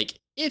asking, like,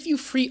 if you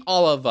free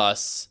all of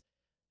us,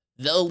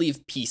 they'll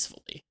leave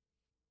peacefully.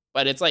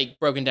 But it's like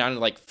broken down to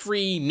like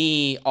free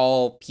me,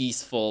 all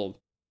peaceful.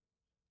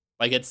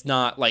 Like it's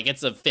not like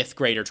it's a fifth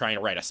grader trying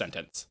to write a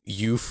sentence.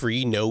 You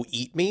free, no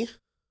eat me?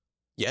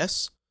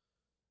 Yes?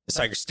 The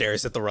tiger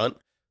stares at the runt.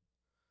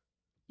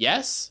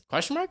 Yes?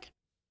 Question mark?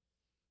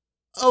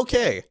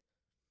 Okay.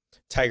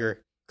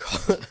 Tiger,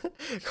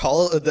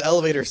 call the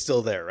elevator's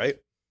still there, right?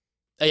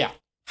 Yeah.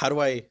 How do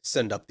I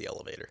send up the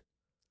elevator?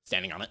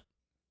 Standing on it.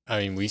 I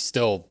mean,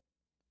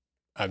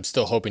 I'm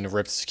still hoping to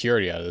rip the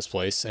security out of this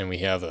place, and we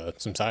have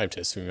some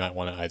scientists we might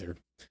want to either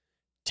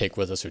take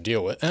with us or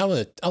deal with.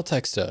 And I'll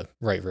text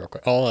Wright real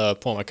quick. I'll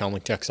pull my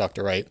comlink, text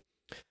Dr. Wright.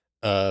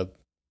 At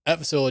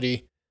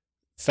facility,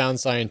 found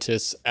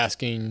scientists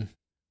asking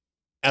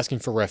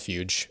for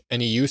refuge.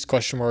 Any use? ?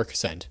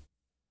 Send.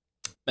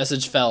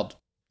 Message failed.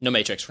 No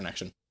matrix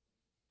connection.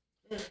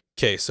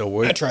 Okay,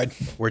 so I tried.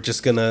 We're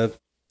just gonna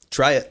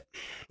try it.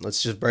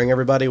 Let's just bring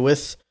everybody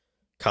with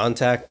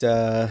contact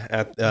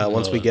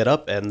once we get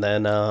up, and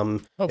then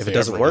if it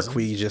doesn't work,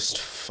 we just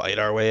fight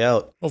our way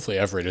out. Hopefully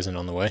Everett isn't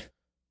on the way.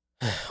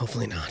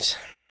 Hopefully not.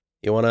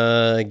 You want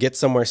to get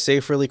somewhere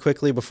safe really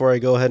quickly before I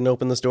go ahead and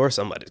open this door?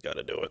 Somebody's got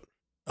to do it.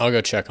 I'll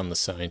go check on the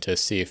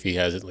scientist, see if he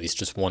has at least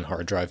just one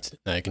hard drive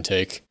that I can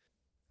take.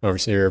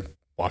 Overseer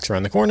walks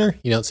around the corner.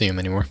 You don't see him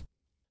anymore.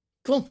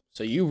 Cool.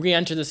 So you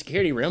re-enter the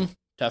security room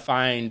to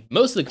find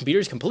most of the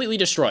computers completely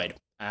destroyed,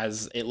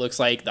 as it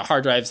looks like the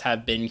hard drives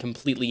have been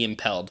completely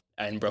impelled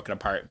and broken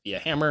apart via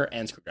hammer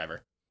and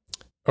screwdriver.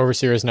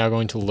 Overseer is now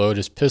going to load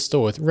his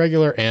pistol with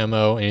regular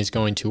ammo, and he's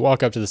going to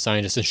walk up to the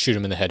scientist and shoot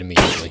him in the head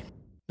immediately.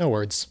 No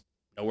words.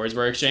 No words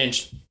were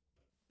exchanged.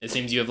 It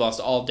seems you have lost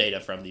all data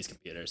from these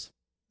computers.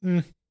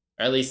 Or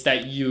at least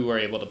that you were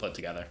able to put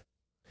together.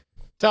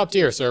 Top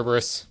tier,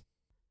 Cerberus.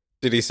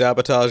 Did he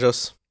sabotage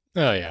us?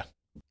 Oh, yeah.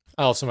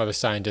 I'll have some other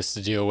scientists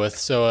to deal with,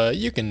 so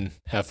you can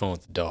have fun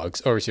with the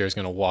dogs. Overseer is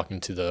going to walk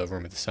into the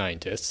room of the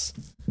scientists.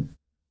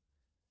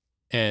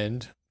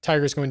 And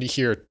Tiger's going to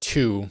hear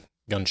 2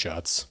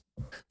 gunshots.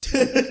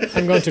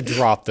 I'm going to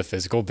drop the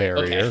physical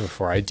barrier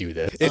before I do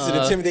this. It's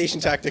an intimidation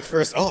tactic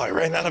first. Oh, I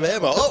ran out of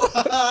ammo.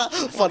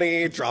 Oh,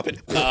 funny. Drop it.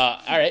 All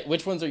right.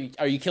 Which ones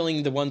are you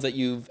killing? The ones that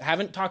you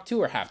haven't talked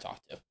to or have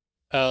talked to?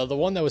 The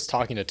one that was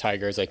talking to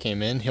Tiger as I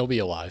came in, he'll be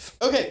alive.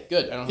 Okay,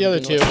 good. I don't The other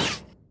 2.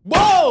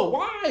 Whoa!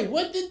 Why?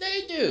 What did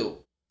they do?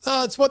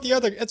 It's what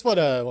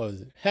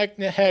was it?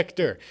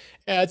 Hector.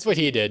 Yeah, it's what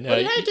he did. What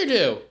did Hector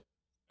do?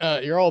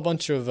 You're all a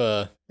bunch of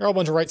right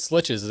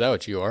slitches. Is that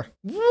what you are?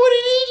 What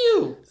did he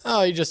do?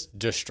 Oh, he just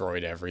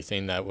destroyed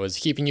everything that was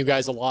keeping you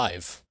guys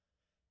alive.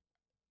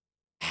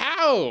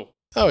 How?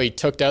 Oh, he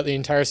took out the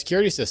entire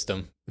security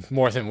system.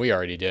 More than we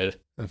already did,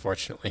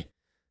 unfortunately.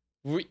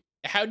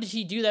 How did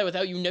he do that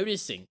without you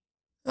noticing?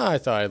 I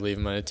thought I'd leave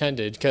him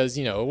unattended because,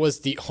 it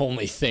was the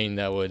only thing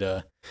that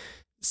would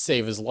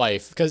save his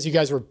life. Because you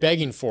guys were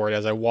begging for it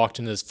as I walked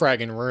into this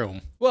fragging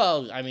room.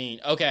 Well, I mean,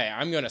 okay,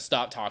 I'm going to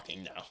stop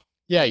talking now.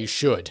 Yeah, you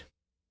should.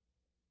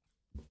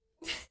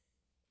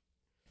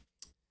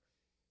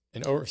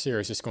 And Overseer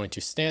is just going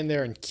to stand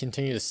there and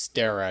continue to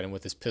stare at him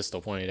with his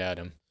pistol pointed at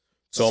him.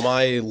 So am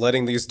I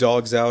letting these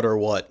dogs out or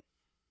what?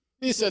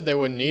 He said they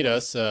wouldn't need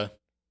us.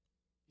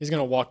 He's going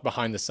to walk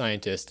behind the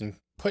scientist and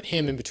put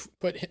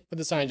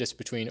the scientist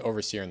between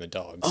Overseer and the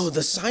dogs. Oh,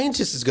 the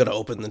scientist is going to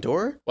open the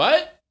door?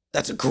 What?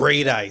 That's a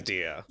great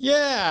idea.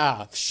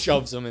 Yeah!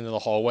 Shoves him into the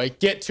hallway.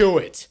 Get to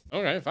it!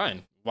 Okay,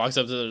 fine. walks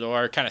up to the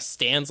door, kind of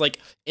stands like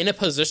in a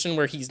position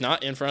where he's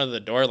not in front of the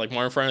door, like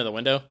more in front of the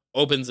window,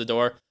 opens the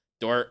door,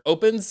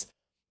 opens,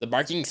 the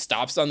barking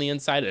stops on the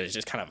inside, and it's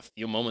just kind of a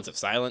few moments of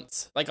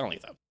silence, like only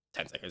about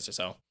 10 seconds or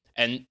so.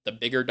 And the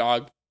bigger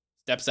dog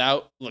steps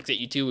out, looks at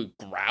you two,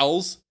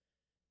 growls,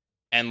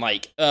 and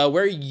like,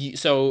 where are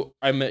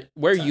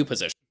you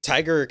positioned?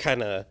 Tiger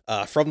kind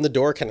of from the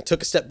door kind of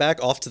took a step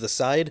back off to the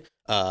side,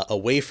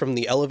 away from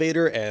the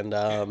elevator, and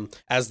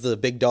as the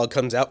big dog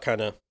comes out,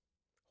 kind of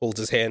holds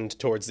his hand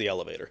towards the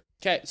elevator.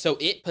 Okay, so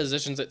it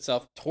positions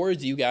itself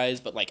towards you guys,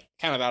 but like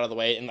kind of out of the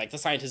way, and like the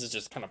scientist is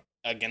just kind of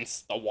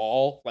against the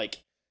wall.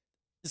 Like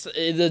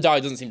the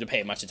dog doesn't seem to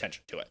pay much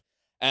attention to it,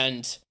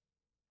 and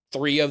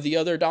 3 of the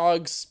other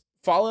dogs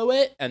follow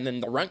it, and then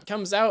the runt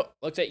comes out,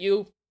 looks at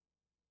you,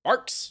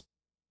 barks,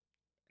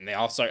 and they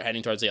all start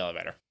heading towards the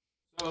elevator.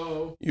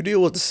 So you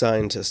deal with the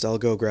scientist. I'll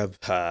go grab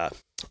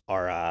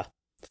our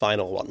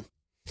final one.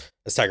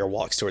 As Tiger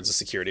walks towards the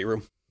security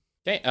room.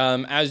 Okay,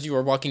 as you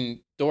are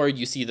walking toward,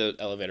 you see the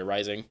elevator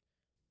rising.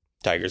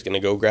 Tiger's gonna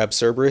go grab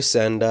Cerberus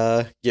and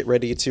get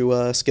ready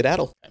to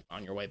skedaddle.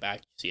 On your way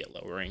back, you see it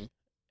lowering,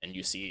 and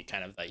you see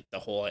kind of like the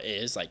hole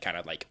is like kind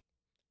of like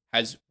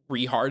has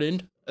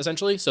rehardened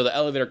essentially. So the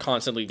elevator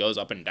constantly goes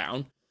up and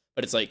down,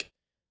 but it's like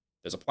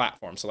there's a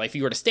platform. So like if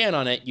you were to stand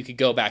on it, you could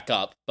go back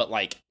up, but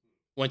like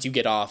once you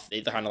get off,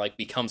 it kind of like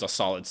becomes a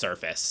solid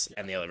surface,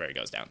 and the elevator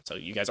goes down. So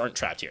you guys aren't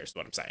trapped here, is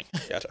what I'm saying.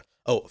 Gotcha.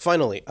 Oh,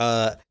 finally,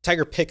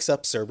 Tiger picks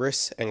up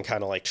Cerberus and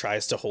kind of like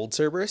tries to hold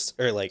Cerberus,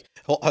 or like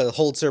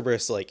hold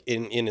Cerberus like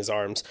in his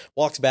arms.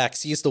 Walks back,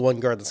 sees the one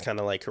guard that's kind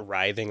of like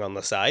writhing on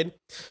the side,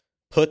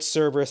 puts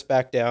Cerberus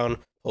back down,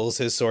 pulls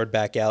his sword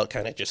back out,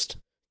 kind of just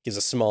gives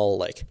a small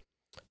like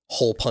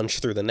hole punch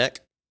through the neck,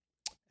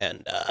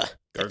 and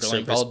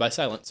Gurgling followed by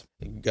silence.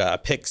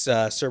 Picks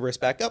Cerberus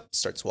back up,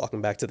 starts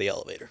walking back to the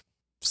elevator.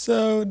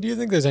 So, do you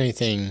think there's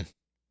anything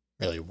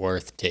really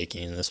worth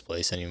taking in this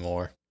place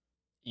anymore?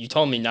 You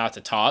told me not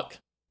to talk.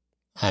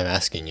 I'm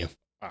asking you.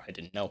 I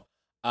didn't know.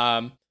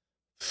 I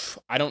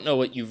don't know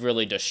what you've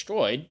really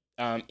destroyed.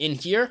 In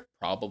here,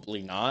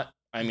 probably not.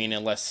 I mean,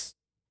 unless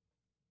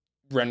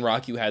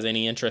Renraku has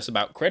any interest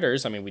about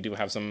critters. I mean, we do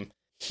have some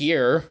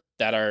here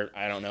that are,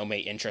 I don't know, may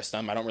interest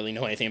them. I don't really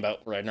know anything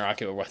about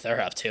Renraku or what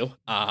they're up to.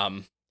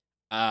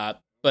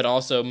 But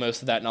also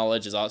most of that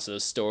knowledge is also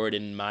stored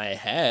in my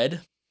head.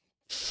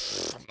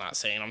 I'm not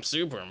saying I'm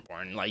super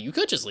important. Like, you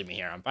could just leave me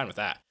here. I'm fine with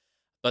that.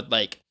 But,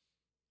 like,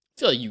 I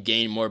feel like you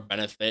gain more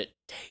benefit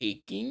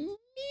taking me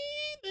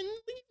than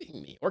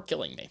leaving me or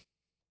killing me.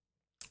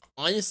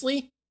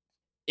 Honestly,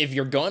 if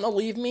you're going to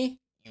leave me,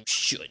 you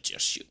should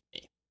just shoot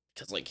me.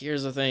 Because, like,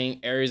 here's the thing.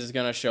 Ares is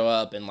going to show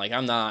up, and, like,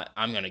 I'm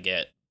going to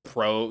get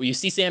pro. You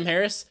see Sam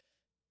Harris?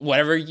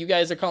 Whatever you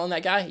guys are calling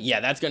that guy? Yeah,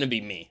 that's going to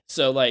be me.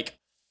 So, like,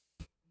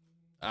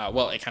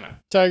 well, it kind of...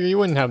 Tiger, you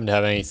wouldn't happen to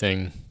have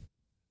anything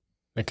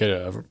that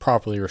could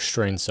properly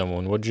restrain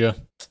someone, would you?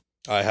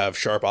 I have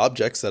sharp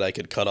objects that I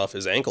could cut off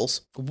his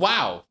ankles.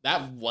 Wow,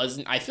 that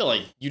wasn't... I feel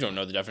like you don't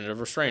know the definition of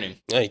restraining.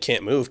 No, you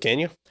can't move, can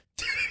you?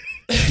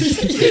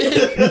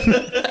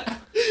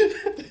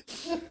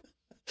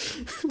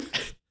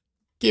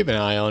 Keep an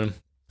eye on him.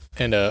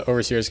 And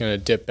Overseer is going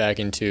to dip back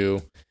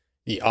into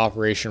the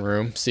operation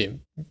room,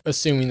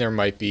 assuming there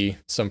might be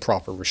some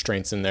proper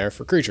restraints in there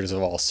for creatures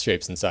of all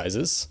shapes and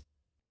sizes.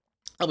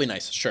 That'll be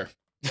nice, sure.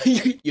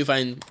 You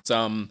find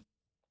some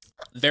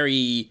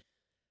very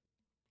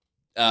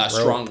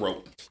strong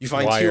rope. You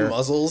find wire. 2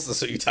 muzzles,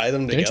 so you tie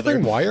them Didn't you together.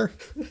 bring wire?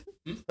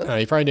 No,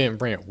 you probably didn't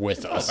bring it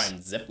with I us.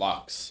 find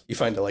ziplocs. You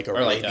find like a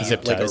Or like,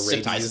 zip like a ties.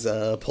 Zip ties.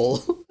 rabies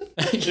pull.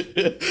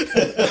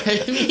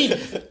 I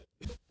mean,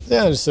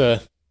 Yeah,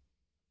 just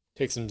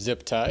take some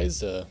zip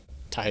ties,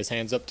 tie his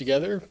hands up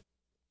together,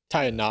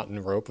 tie a knot in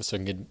the rope for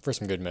some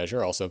good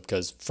measure. Also,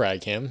 because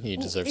frag him, he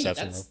deserves to have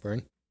some that's- rope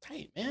burn.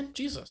 tight, man.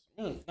 Jesus.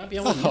 Not be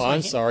able to use Oh, my I'm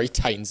hand. sorry,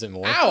 tightens it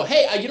more. Ow,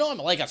 hey, you know I'm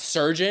like a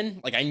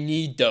surgeon. Like, I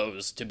need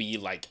those to be,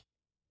 like,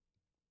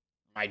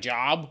 my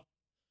job.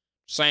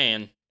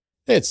 Saying.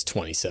 It's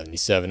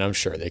 2077. I'm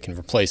sure they can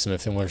replace him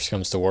if the worst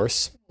comes to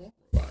worse.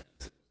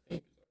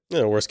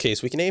 No, worst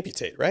case, we can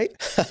amputate, right?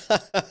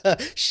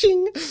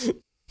 Shing.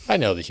 I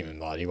know the human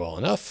body well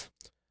enough.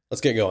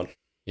 Let's get going.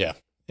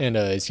 And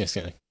he's just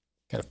going to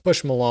kind of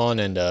push him along.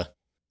 And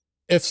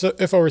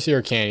if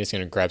Overseer can, he's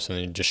going to grab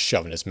something and just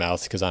shove in his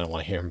mouth because I don't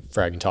want to hear him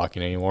fragging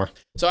talking anymore.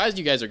 So as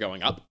you guys are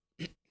going up,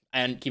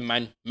 and keep in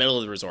mind, middle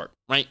of the resort,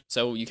 right?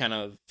 So you kind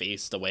of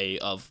face the way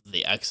of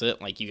the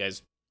exit. Like, you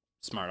guys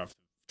smart enough to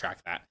track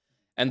that.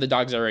 And the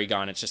dog's already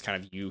gone. It's just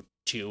kind of you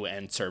two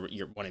and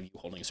you're one of you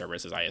holding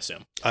Cerberus, as I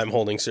assume. I'm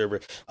holding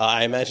Cerberus.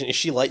 I imagine, is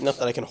she light enough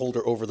that I can hold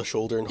her over the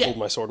shoulder and hold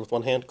my sword with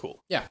one hand?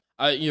 Cool. Yeah.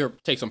 You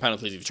take some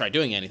penalties if you try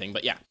doing anything,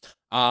 but yeah.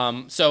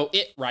 So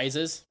it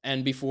rises,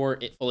 and before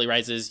it fully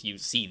rises, you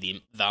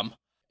see them.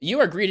 You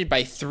are greeted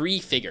by 3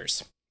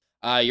 figures.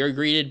 You're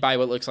greeted by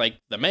what looks like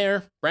the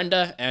mayor,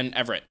 Brenda, and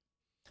Everett.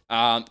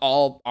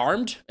 All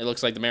armed. It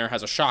looks like the mayor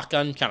has a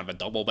shotgun, kind of a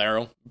double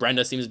barrel.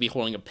 Brenda seems to be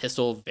holding a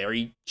pistol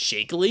very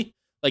shakily.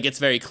 Like, it's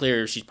very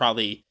clear she's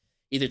probably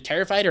either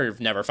terrified or have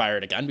never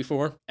fired a gun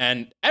before.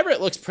 And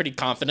Everett looks pretty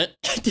confident.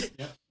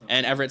 Yeah.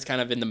 And Everett's kind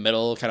of in the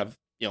middle, kind of,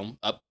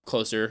 up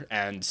closer.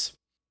 And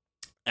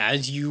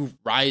as you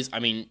rise, I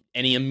mean,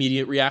 any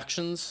immediate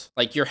reactions?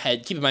 Like your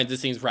head, keep in mind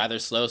this thing's rather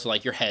slow, so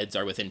like your heads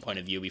are within point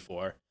of view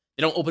before.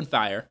 They don't open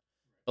fire,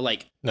 but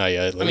like, No,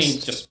 yeah, at least. I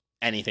mean, just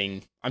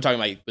anything. I'm talking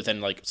like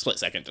within like split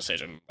second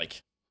decision.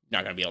 Like, you're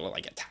not going to be able to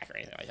like attack or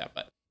anything like that,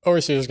 but.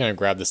 Overseer's going to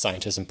grab the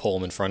scientist and pull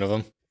him in front of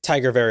him.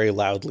 Tiger very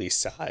loudly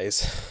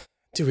sighs.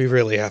 Do we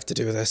really have to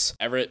do this?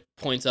 Everett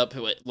points up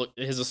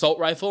his assault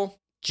rifle.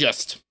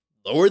 Just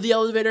lower the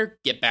elevator,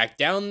 get back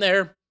down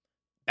there.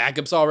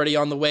 Backup's already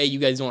on the way. You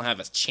guys don't have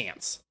a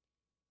chance.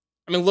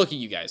 I mean, look at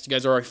you guys. You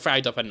guys are already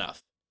fragged up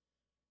enough.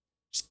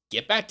 Just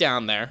get back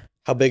down there.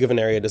 How big of an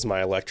area does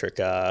my electric,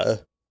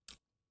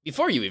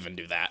 Before you even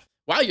do that,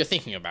 while you're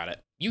thinking about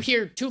it, you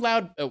hear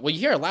you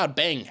hear a loud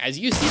bang as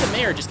you see the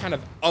mayor just kind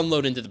of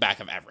unload into the back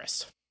of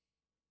Everest.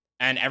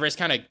 And Everest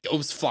kind of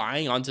goes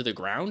flying onto the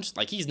ground.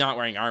 Like, he's not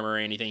wearing armor or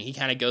anything. He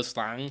kind of goes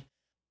flying.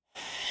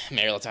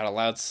 Mayor lets out a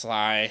loud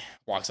sigh,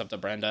 walks up to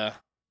Brenda,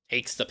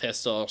 takes the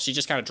pistol. She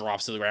just kind of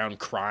drops to the ground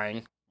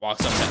crying,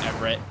 walks up to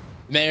Everett.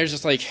 Mayor's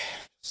just like,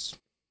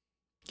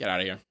 get out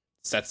of here.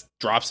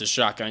 Drops his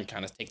shotgun,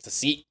 kind of takes a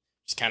seat,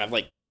 just kind of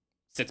like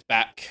sits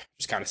back,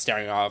 just kind of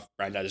staring off.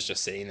 Brenda is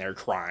just sitting there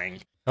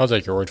crying. I'll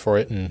take your word for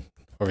it, and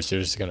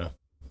Overseer's just going to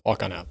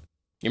walk on out.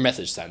 Your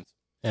message sent.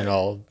 And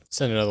I'll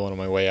send another one on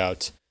my way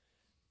out.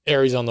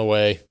 Aries on the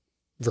way,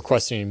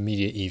 requesting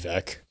immediate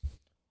evac.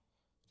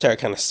 Tiger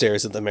kind of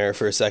stares at the mayor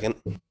for a second.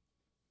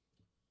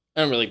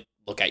 I don't really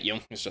look at you.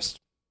 He's just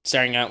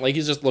staring out, like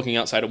he's just looking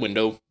outside a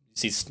window. He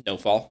sees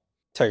snowfall.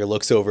 Tiger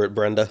looks over at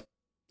Brenda.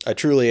 I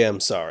truly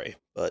am sorry,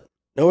 but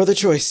no other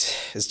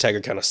choice, as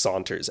Tiger kind of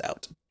saunters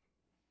out.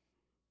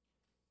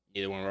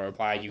 Neither one will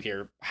reply. You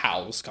hear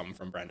howls come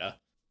from Brenda.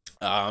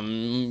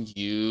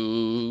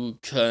 You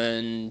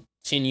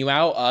continue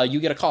out. You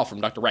get a call from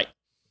Dr. Wright.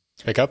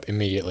 Pick up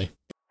immediately.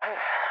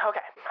 Okay,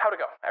 how'd it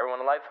go? Everyone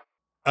alive?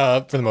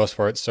 For the most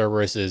part,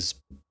 Cerberus is,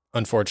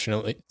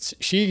 unfortunately,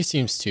 she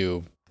seems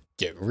to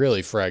get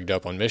really fragged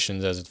up on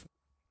missions as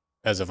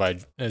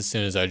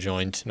soon as I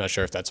joined. Not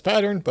sure if that's a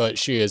pattern, but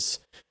she is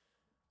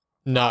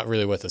not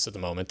really with us at the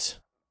moment.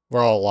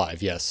 We're all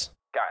alive, yes.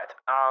 Got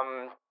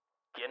it.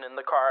 Get in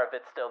the car if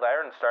it's still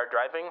there and start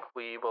driving.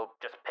 We will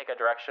just pick a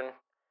direction.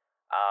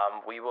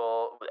 We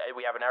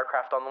have an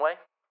aircraft on the way.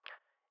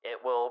 It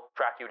will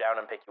track you down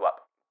and pick you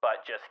up.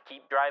 But just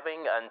keep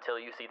driving until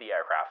you see the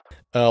aircraft.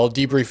 I'll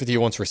debrief with you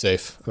once we're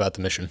safe about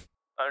the mission.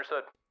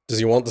 Understood. Does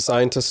he want the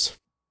scientist?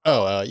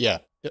 Oh, yeah.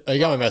 I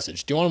got my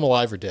message. Do you want him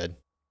alive or dead?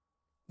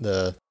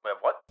 Wait,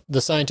 what?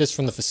 The scientist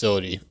from the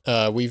facility.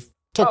 We've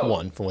took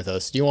one from with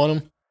us. Do you want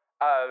him?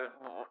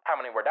 How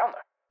many were down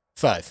there?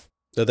 5.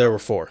 No, there were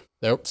 4.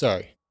 Nope,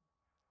 sorry.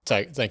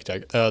 Thank you,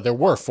 Tiger. There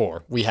were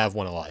 4. We have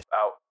 1 alive.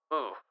 Oh,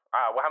 ooh.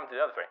 What happened to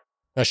the other 3?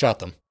 I shot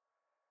them.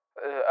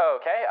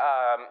 Okay,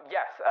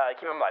 yes,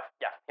 keep him alive.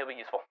 Yeah, he'll be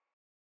useful.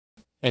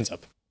 Hands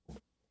up.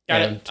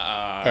 Got it.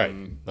 All right,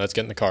 let's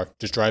get in the car.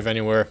 Just drive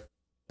anywhere.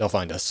 They'll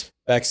find us.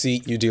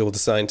 Backseat, you deal with the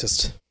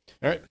scientist.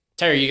 All right.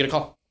 Terry, you get a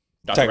call.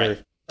 Dr.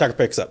 Wright. Tiger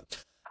picks up.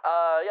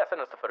 Yeah,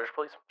 send us the footage,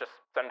 please. Just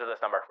send it to this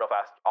number real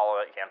fast. All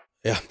of it you can.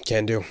 Yeah,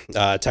 can do.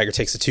 Tiger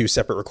takes the 2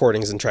 separate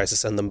recordings and tries to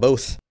send them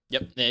both.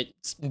 Yep,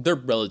 they're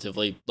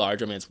relatively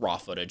large. I mean, it's raw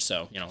footage,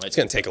 so, It's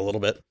going to take a little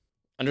bit.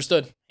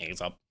 Understood.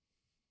 Hangs up.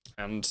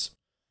 And,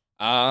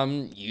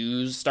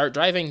 you start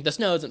driving. The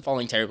snow isn't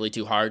falling terribly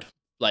too hard.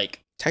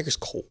 Like, Tiger's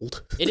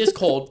cold. it is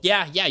cold.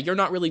 Yeah, you're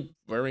not really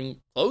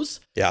wearing clothes.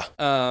 Yeah.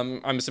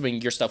 I'm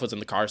assuming your stuff was in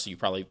the car, so you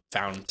probably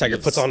found... Tiger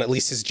puts on at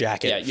least his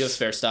jacket. Yeah, you have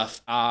spare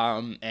stuff.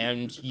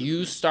 And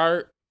you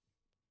start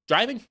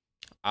driving.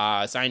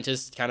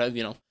 Scientists kind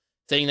of,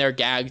 sitting there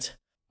gagged.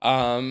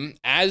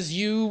 As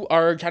you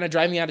are kind of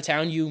driving out of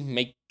town,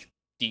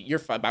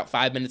 you're about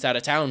 5 minutes out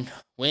of town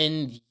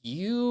when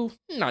you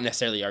not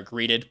necessarily are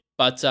greeted,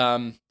 but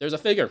there's a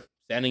figure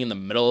standing in the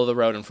middle of the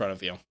road in front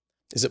of you.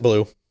 Is it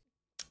Blue?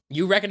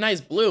 You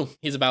recognize Blue.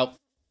 He's about...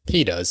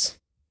 He does.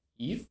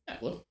 You met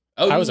Blue.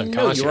 Oh, I was no,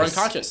 unconscious. You were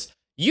unconscious.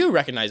 You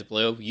recognize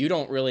Blue. You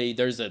don't really...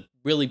 There's a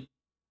really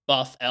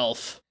buff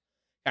elf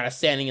kind of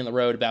standing in the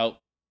road about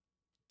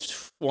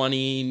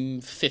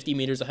 20, 50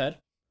 meters ahead.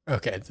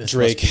 Okay, this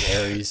Drake.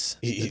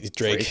 must be Ares.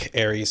 Drake,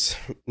 Ares.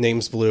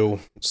 Name's Blue.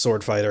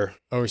 Sword fighter.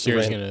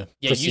 Overseer's going to Yeah,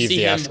 you perceive see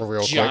the him, astral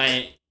real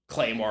giant quick.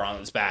 claymore on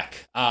his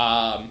back.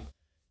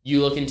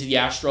 You look into the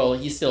astral.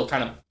 He's still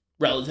kind of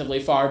relatively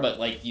far, but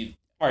like you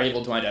are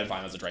able to identify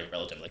him as a Drake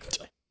relatively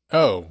quickly.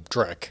 Oh,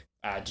 Drake.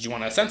 Did you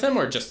want to sense him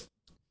or just...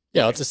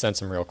 Yeah, let's just sense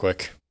him real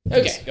quick.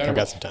 Okay, go I've to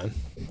got some time.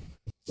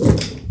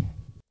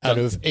 Out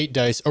of 8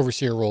 dice,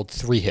 Overseer rolled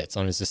 3 hits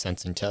on his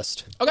sensing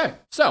test. Okay,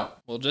 so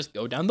we'll just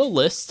go down the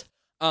list.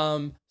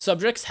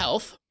 Subject's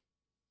health.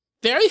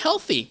 Very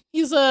healthy.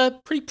 He's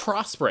pretty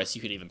prosperous,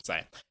 you could even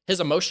say. His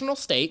emotional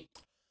state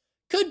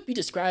could be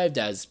described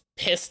as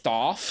pissed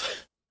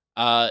off.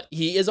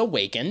 He is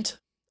awakened.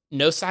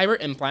 No cyber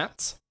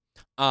implants.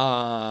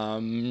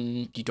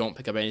 You don't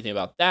pick up anything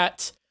about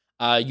that.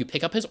 You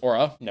pick up his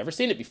aura. Never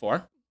seen it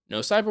before. No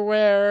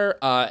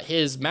cyberware.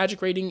 His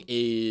magic rating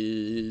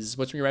is...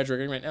 What's your magic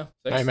rating right now?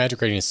 6? My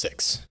magic rating is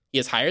 6. He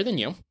is higher than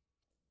you.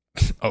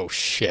 Oh,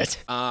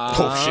 shit.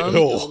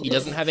 He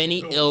doesn't have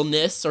any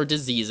illness or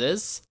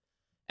diseases.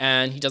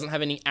 And he doesn't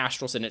have any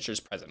astral signatures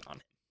present on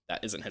him.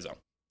 That isn't his own.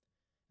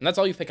 And that's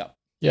all you pick up.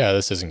 Yeah,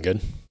 this isn't good.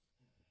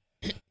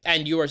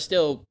 And you are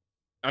still...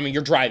 I mean,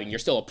 you're driving. You're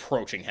still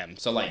approaching him.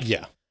 So, like...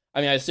 Yeah.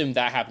 I mean, I assume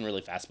that happened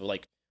really fast. But,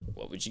 like,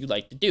 what would you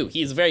like to do?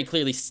 He's very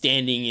clearly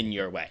standing in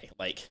your way.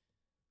 Like...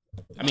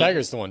 I mean,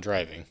 Tiger's the one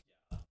driving.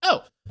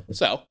 Oh,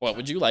 so what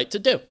would you like to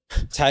do?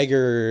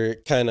 Tiger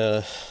kind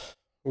of...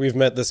 We've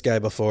met this guy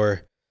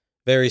before.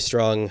 Very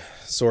strong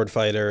sword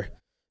fighter.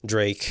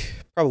 Drake.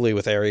 Probably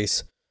with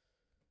Ares.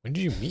 When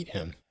did you meet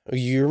him?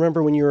 You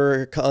remember when you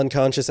were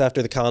unconscious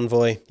after the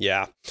convoy?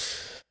 Yeah.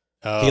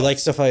 Oh. He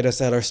likes to fight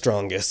us at our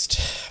strongest.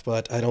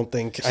 But I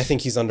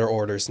think he's under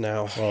orders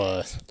now.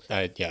 Well,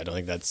 I don't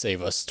think that'd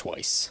save us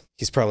twice.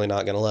 He's probably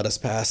not going to let us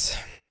pass.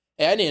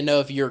 Hey, I didn't know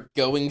if you're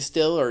going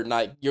still or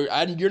not.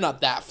 You're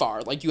not that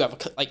far. Like, you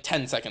have like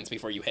 10 seconds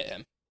before you hit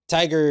him.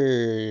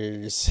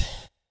 Tiger's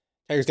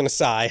going to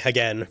sigh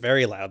again,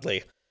 very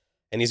loudly.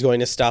 And he's going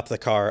to stop the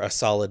car a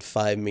solid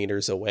 5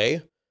 meters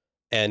away.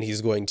 And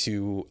he's going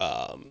to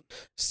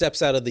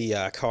steps out of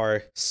the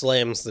car,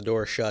 slams the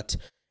door shut,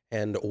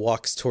 and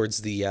walks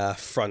towards the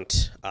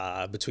front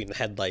between the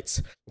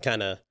headlights.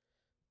 Kind of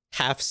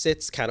half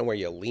sits, kind of where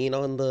you lean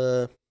on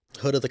the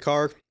hood of the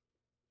car.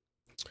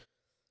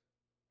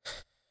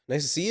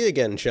 Nice to see you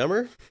again,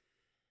 chummer.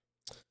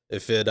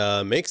 If it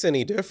makes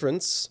any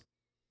difference,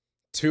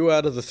 2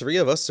 out of the 3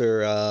 of us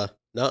are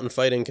not in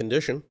fighting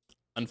condition.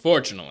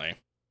 Unfortunately,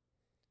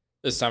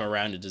 this time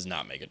around, it does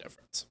not make a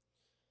difference.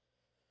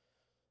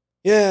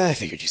 Yeah, I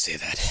figured you'd say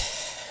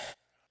that.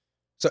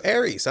 So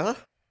Ares, huh?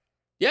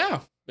 Yeah.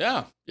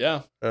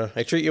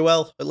 I treat you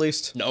well, at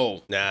least?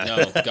 No. Nah.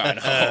 No, God,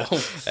 no.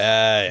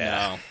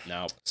 Yeah.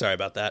 No. Sorry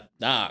about that.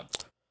 Nah.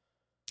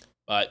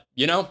 But,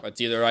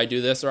 it's either I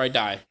do this or I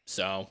die,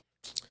 so...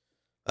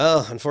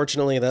 Well,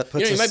 unfortunately, that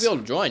puts us... You might be able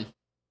to join.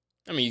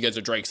 I mean, you guys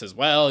are Drakes as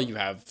well. You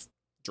have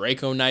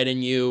Draco Knight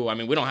in you. I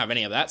mean, we don't have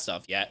any of that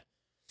stuff yet.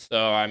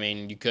 So, I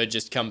mean, you could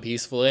just come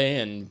peacefully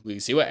and we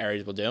see what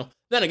Ares will do.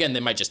 Then again, they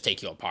might just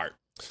take you apart.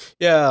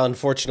 Yeah,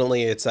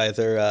 unfortunately, it's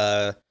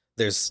either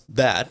there's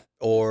that,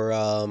 or,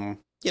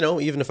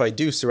 even if I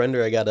do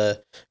surrender, I got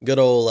a good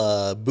old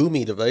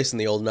boomy device in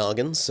the old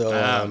noggin, so...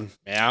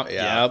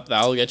 Yeah,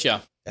 that'll get you.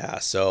 Yeah,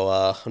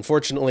 so,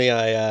 unfortunately,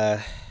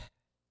 it's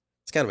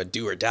kind of a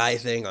do or die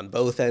thing on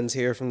both ends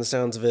here from the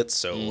sounds of it,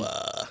 so,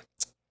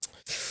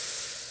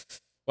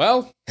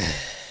 Well...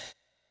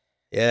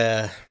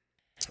 Yeah,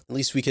 at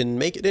least we can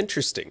make it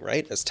interesting,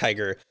 right? As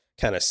Tiger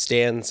kind of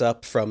stands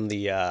up from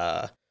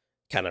the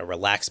kind of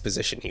relaxed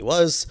position he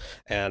was,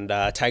 and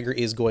Tiger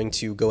is going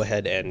to go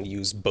ahead and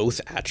use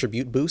both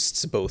attribute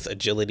boosts, both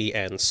agility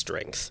and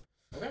strength.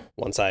 Okay.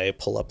 Once I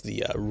pull up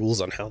the rules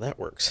on how that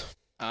works.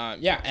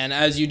 And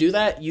as you do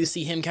that, you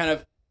see him kind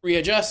of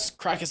readjust,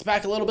 crack his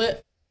back a little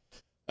bit.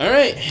 All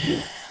right,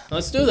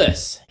 let's do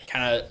this.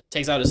 Kind of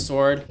takes out his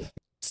sword,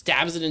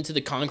 stabs it into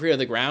the concrete of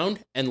the ground,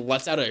 and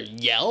lets out a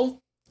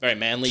yell, very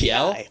manly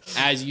yell,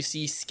 as you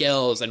see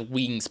scales and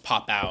wings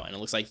pop out, and it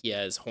looks like he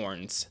has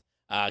horns,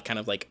 kind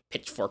of like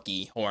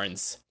pitchforky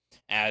horns,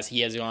 as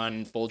he has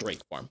gone full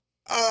Drake form.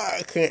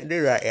 I can't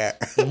do that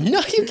yet.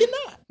 No, you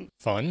cannot.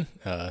 Fun.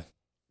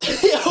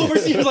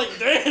 Overseer's like,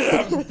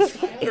 damn.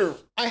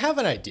 I have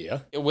an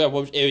idea.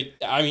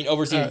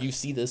 Overseer, you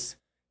see this.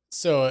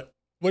 So,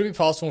 would it be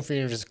possible for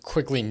you to just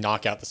quickly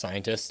knock out the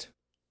scientist?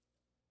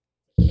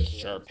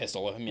 Sure,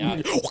 pistol of him, yeah.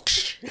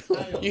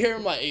 You hear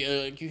him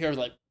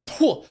like,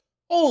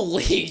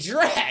 holy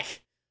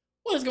Drac!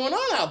 What is going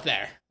on out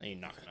there? And you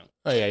knock him out.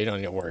 Oh yeah, you don't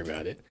need to worry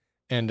about it.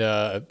 And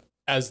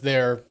as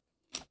they're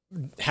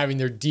having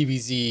their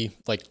DBZ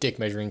like dick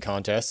measuring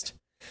contest,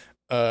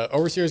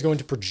 Overseer is going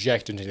to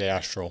project into the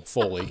astral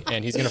fully,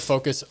 and he's going to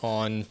focus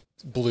on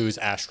Blue's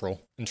astral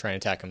and try and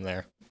attack him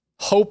there,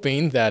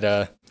 hoping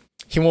that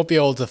he won't be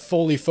able to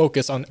fully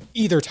focus on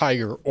either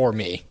Tiger or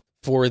me.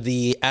 For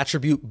the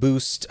attribute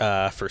boost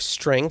for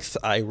strength,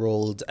 I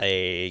rolled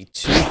a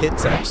 2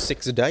 hits out of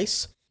 6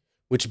 dice,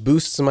 which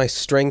boosts my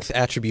strength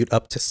attribute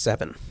up to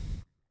 7.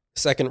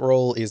 Second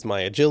roll is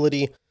my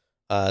agility.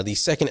 The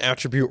second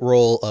attribute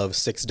roll of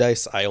 6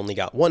 dice, I only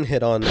got 1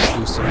 hit on,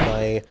 boosting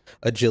my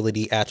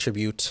agility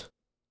attribute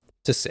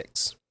to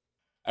 6.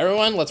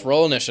 Everyone, let's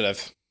roll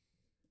initiative.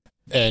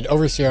 And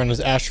Overseer on his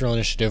astral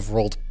initiative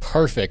rolled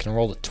perfect and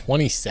rolled a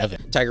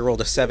 27. Tiger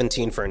rolled a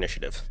 17 for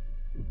initiative.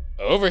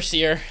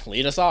 Overseer,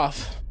 lead us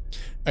off.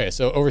 Okay,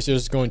 so Overseer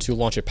is going to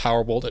launch a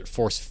power bolt at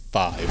force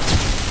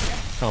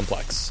 5.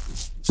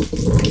 Complex.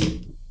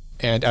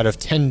 And out of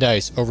 10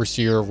 dice,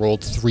 Overseer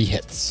rolled 3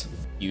 hits.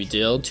 You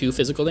deal 2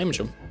 physical damage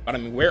to him. But I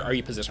mean, where are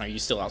you positioned? Are you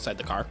still outside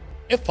the car?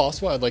 If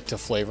possible, I'd like to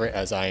flavor it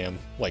as I am,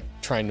 like,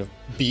 trying to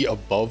be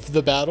above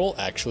the battle,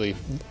 actually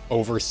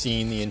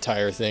overseeing the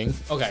entire thing.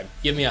 Okay,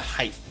 give me a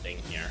height thing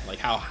here. Like,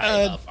 how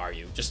high up are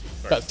you? Just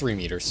about 3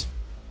 meters.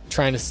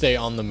 trying to stay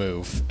on the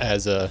move.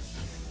 As it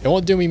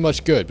won't do me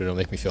much good, but it'll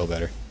make me feel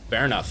better.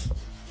 Fair enough.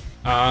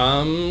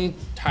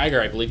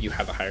 Tiger, I believe you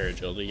have a higher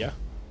agility, yeah?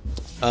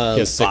 He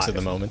has 6 5. at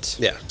the moment.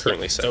 Yeah,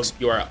 currently 6. So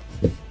you are up.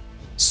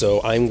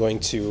 So I'm going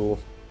to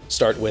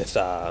start with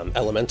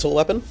elemental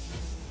weapon.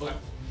 Okay.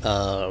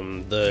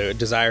 The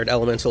desired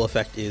elemental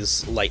effect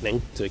is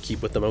lightning, to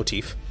keep with the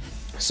motif.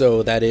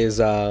 So that is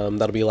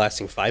that'll be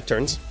lasting 5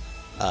 turns.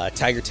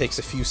 Tiger takes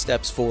a few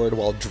steps forward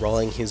while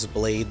drawing his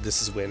blade.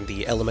 This is when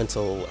the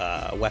elemental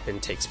weapon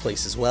takes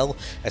place as well.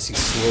 As he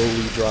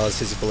slowly draws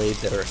his blade,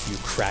 there are a few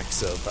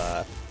cracks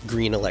of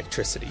green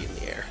electricity in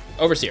the air.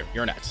 Overseer,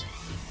 you're next.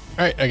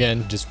 All right,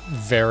 again, just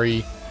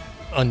very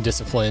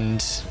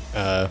undisciplined,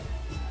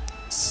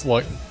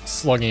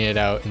 slugging it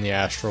out in the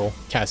astral,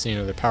 casting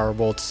another power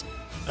bolt.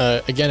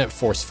 Again at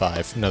force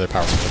 5, another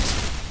power bolt.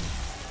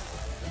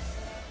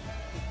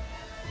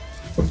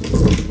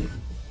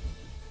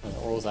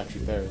 Rolls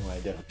actually better than what I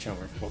did on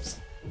Chomer. Whoops.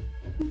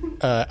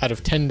 Out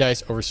of 10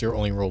 dice, Overseer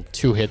only rolled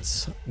 2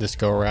 hits this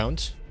go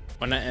around.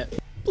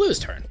 Blue's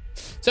turn.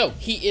 So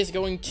he is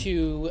going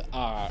to.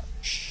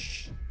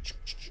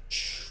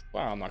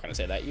 Well, I'm not going to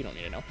say that. You don't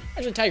need to know.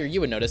 Actually, Tiger, you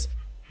would notice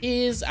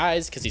his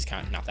eyes, because he's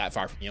kind of not that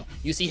far from you.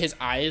 You see his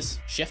eyes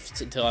shift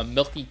into a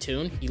milky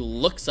tune. He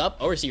looks up.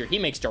 Overseer, he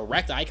makes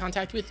direct eye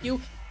contact with you,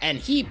 and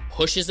he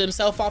pushes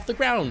himself off the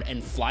ground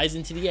and flies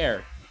into the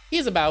air. He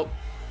is about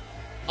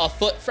a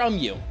foot from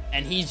you,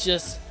 and he's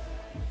just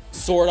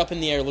soared up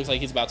in the air. Looks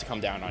like he's about to come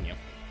down on you.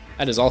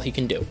 That is all he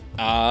can do.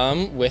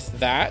 With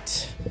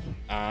that,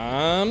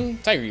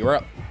 Tiger, you are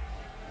up.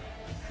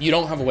 You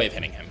don't have a way of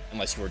hitting him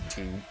unless you were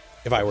to.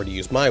 If I were to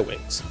use my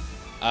wings.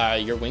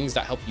 Your wings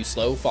that help you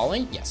slow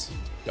falling? Yes.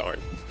 Darn.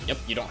 Yep,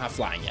 you don't have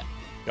flying yet.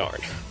 Darn.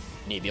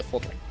 Need a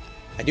full drink.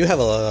 I do have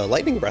a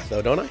lightning breath,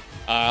 though, don't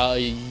I?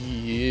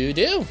 You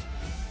do.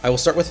 I will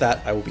start with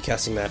that. I will be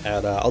casting that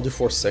at, I'll do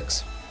force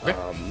 6. Okay.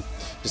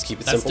 Just keep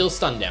it That's simple. still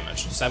stun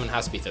damage. 7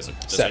 has to be physical,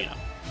 just so 7. you know.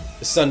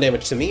 Is stun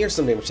damage to me or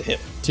stun damage to him?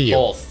 To you.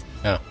 Both.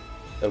 Oh.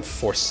 And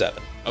force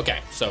 7. Okay,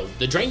 so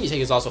the drain you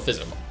take is also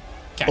physical.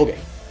 Okay.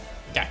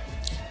 Okay.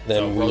 Then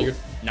So roll your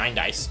 9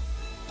 dice.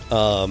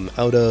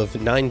 Out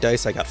of 9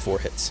 dice, I got 4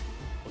 hits.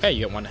 Okay, you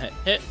get 1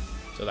 hit.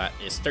 So that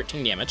is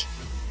 13 damage.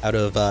 Out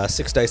of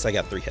 6 dice, I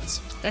got 3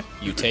 hits. Okay.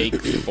 You take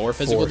 4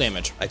 physical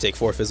damage. I take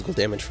 4 physical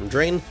damage from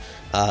drain,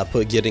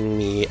 getting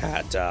me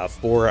at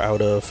 4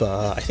 out of,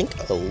 I think,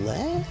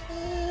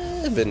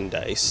 11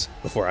 dice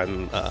before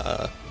I'm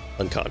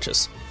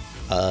unconscious,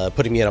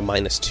 putting me at a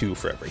 -2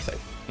 for everything.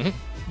 Mm-hmm.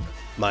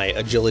 My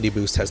agility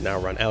boost has now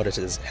run out.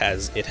 It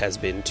has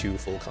been 2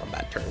 full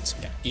combat turns.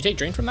 Okay. Do you take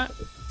drain from that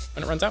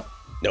when it runs out?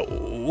 No,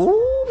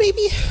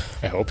 maybe.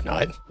 I hope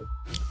not.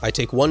 I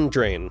take 1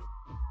 drain.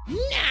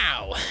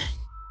 Now,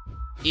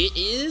 it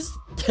is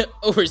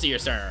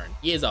Overseer's turn.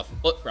 He is a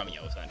foot from you,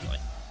 essentially.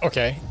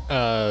 Okay.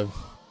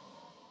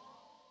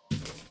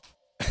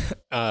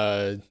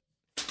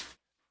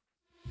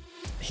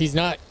 He's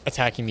not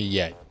attacking me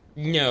yet.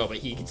 No, but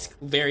he's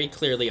very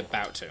clearly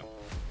about to.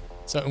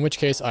 So in which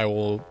case I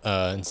will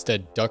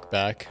instead duck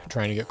back,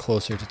 trying to get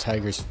closer to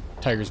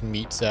Tiger's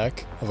meat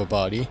sack of a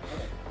body,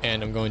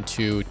 and I'm going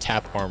to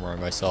tap armor on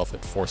myself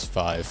at force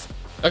 5.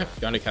 Okay,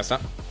 you want to cast that?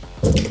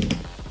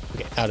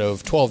 Okay, out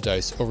of 12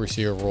 dice,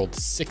 Overseer rolled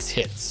 6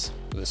 hits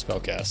with a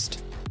spellcast.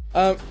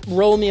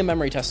 Roll me a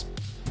memory test.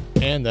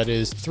 And that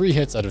is 3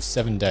 hits out of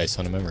 7 dice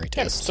on a memory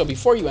Okay, test. so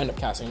before you end up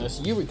casting this,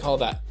 you recall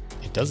that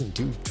It doesn't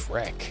do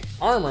Trek.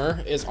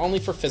 armor is only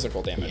for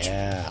physical damage,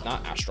 Yeah.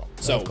 not astral.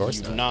 So Of course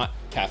you do not. not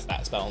cast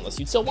that spell unless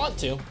you still want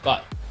to,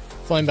 but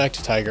Flying back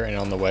to Tiger, and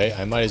on the way,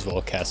 I might as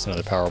well cast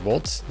another Power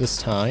Bolt, this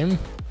time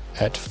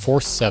at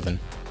force 7.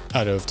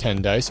 Out of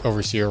 10 dice,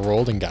 Overseer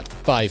rolled and got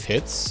 5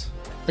 hits.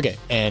 Okay,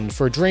 and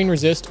for Drain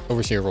Resist,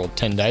 Overseer rolled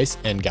 10 dice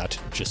and got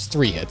just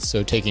 3 hits,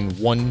 so taking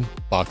 1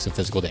 box of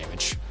physical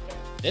damage.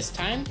 this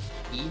time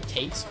he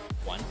takes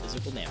 1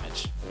 physical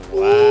damage.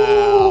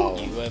 Wow.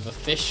 You have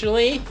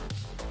officially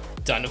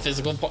done a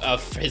physical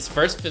his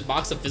first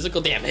box of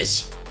physical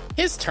damage.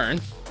 His turn.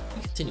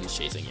 He continues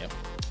chasing you.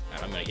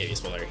 And I'm going to give you a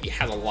spoiler. He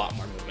has a lot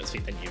more movement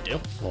speed than you do.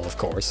 Well, of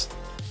course.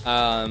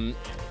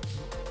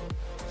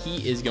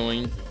 He is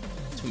going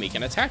to make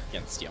an attack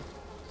against you.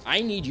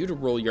 I need you to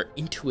roll your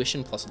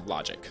intuition plus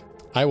logic.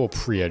 I will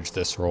pre-edge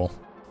this roll.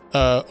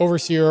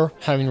 Overseer,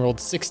 having rolled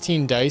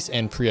 16 dice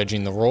and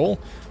pre-edging the roll,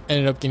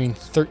 ended up getting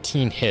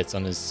 13 hits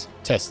on his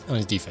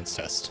defense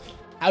test.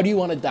 How do you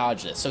want to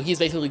dodge this? So he's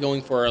basically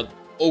going for an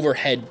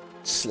overhead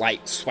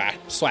swipe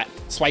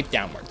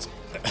downwards.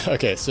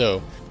 Okay,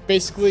 so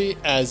basically,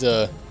 as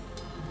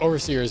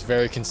Overseer is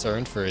very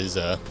concerned for his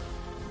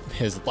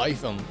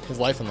life on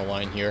the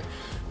line here,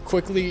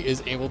 quickly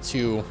is able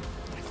to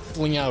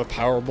fling out a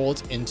power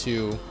bolt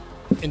into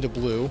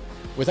Blue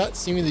without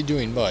seemingly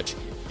doing much.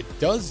 It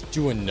does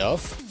do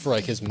enough for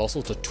like his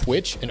muscle to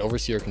twitch, and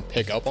Overseer can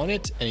pick up on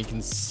it, and he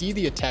can see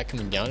the attack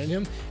coming down at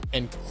him,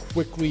 and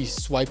quickly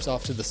swipes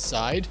off to the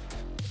side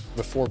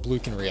before Blue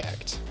can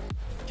react.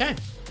 Okay.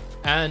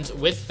 And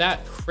with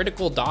that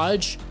critical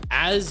dodge,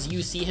 as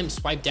you see him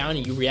swipe down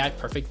and you react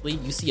perfectly,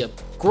 you see a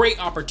great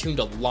opportunity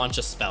to launch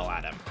a spell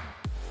at him.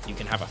 You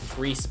can have a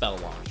free spell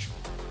launch.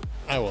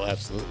 I will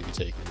absolutely be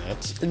taking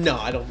that. No,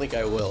 I don't think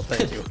I will.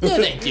 Thank you. No,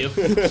 thank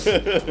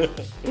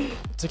you.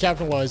 To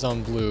capitalize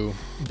on blue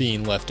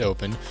being left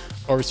open,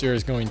 Overseer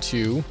is going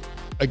to,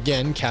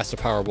 again, cast a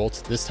Power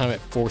Bolt, this time at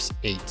Force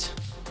 8.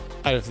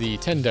 Out of the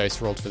 10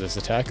 dice rolled for this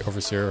attack,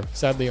 Overseer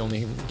sadly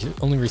only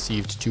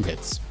received 2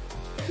 hits.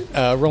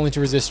 Rolling to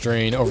resist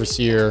drain,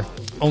 Overseer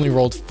only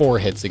rolled 4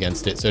 hits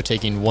against it, so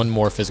taking 1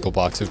 more physical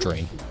box of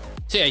drain.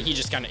 So yeah, he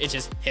just it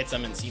just hits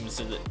him and seems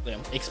to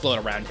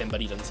explode around him, but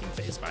he doesn't seem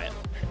fazed by it.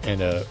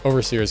 And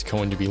Overseer is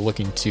going to be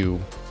looking to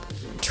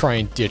try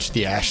and ditch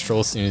the Astral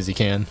as soon as he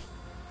can.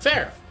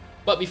 Fair.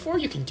 But before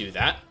you can do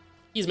that,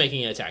 he's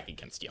making an attack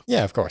against you.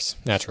 Yeah, of course,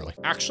 naturally.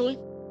 Actually,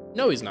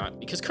 no he's not,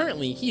 because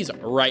currently he's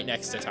right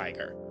next to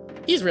Tiger.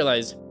 He's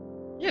realized,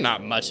 you're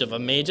not much of a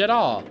mage at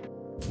all.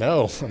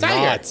 No, I'm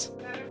Tiger, not.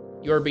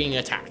 you're being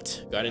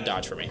attacked. Go ahead and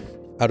dodge for me.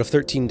 Out of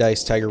 13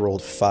 dice, Tiger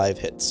rolled 5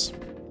 hits.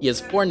 He has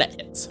 4 net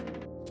hits.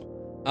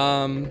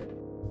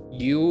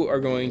 You are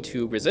going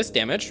to resist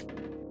damage.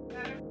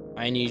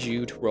 I need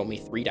you to roll me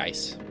 3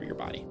 dice for your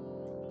body.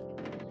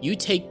 You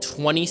take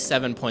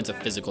 27 points of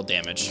physical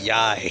damage.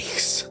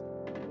 Yikes.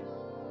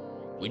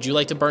 Would you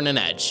like to burn an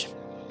edge?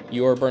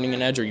 You are burning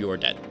an edge or you are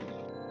dead.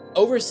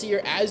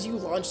 Overseer, as you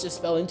launch this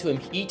spell into him,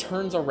 he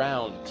turns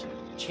around.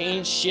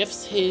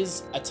 Shifts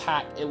his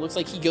attack. It looks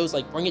like he goes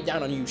bring it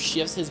down on you,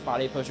 shifts his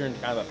body posture into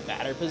kind of a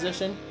batter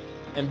position,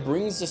 and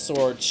brings the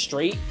sword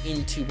straight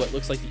into what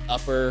looks like the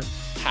upper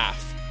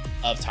half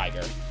of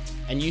Tiger.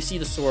 And you see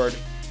the sword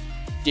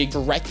dig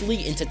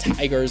directly into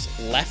Tiger's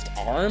left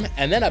arm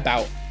and then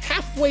about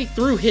halfway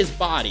through his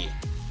body.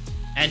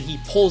 And he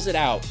pulls it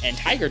out and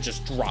Tiger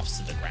just drops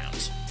to the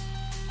ground.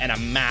 And a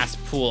mass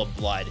pool of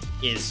blood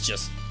is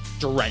just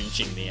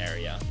drenching the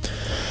area.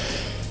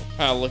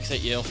 Looks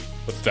at you.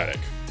 Pathetic.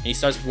 And he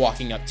starts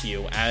walking up to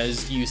you.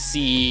 As you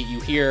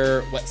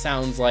hear what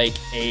sounds like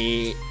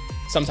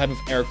some type of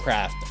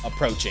aircraft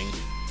approaching.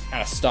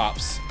 Kind of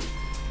stops.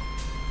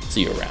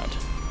 See you around.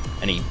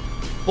 And he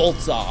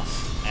bolts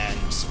off and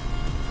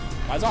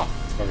flies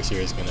off. Overseer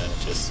is gonna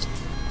just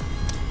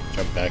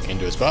jump back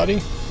into his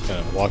body,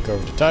 gonna walk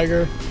over to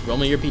Tiger. Roll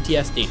me your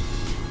PTSD.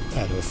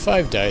 Out of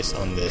 5 dice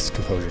on this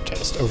composure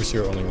test,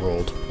 Overseer only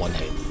rolled 1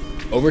 hit.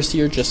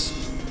 Overseer just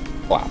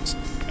flops.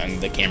 And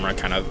the camera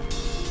kind of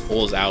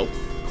pulls out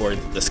toward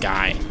the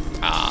sky.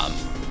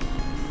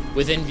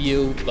 Within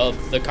view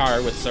of the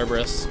car with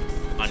Cerberus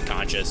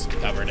unconscious,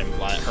 covered in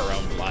blood, her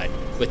own blood,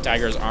 with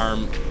Tiger's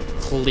arm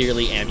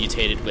clearly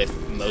amputated with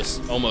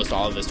almost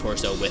all of his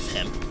torso with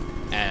him.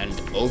 And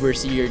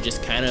Overseer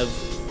just kind of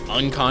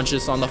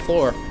unconscious on the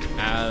floor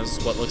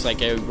as what looks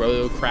like a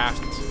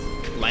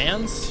rotorcraft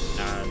lands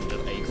and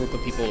a group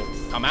of people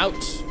come out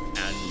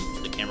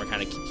and the camera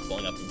kind of keeps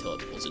pulling up until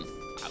it pulls in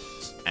out.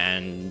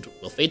 And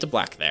we'll fade to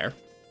black there.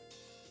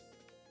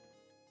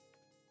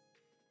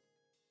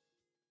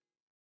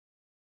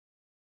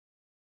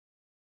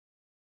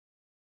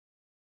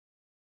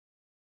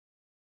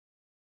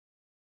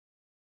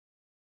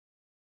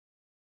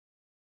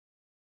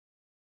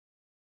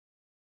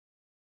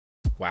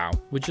 Wow,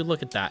 would you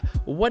look at that?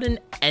 What an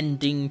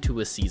ending to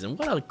a season.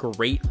 What a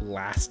great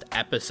last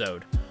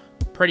episode.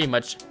 Pretty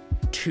much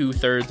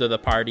 2/3 of the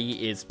party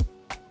is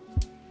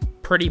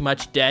pretty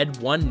much dead.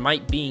 One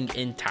might being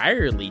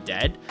entirely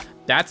dead.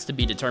 That's to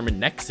be determined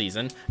next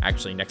season.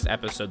 Actually, next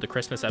episode, the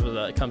Christmas episode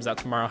that comes out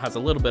tomorrow, has a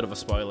little bit of a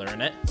spoiler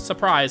in it.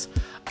 Surprise.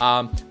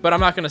 But I'm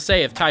not going to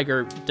say if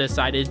Tiger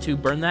decided to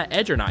burn that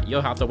edge or not.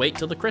 You'll have to wait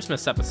till the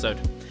Christmas episode.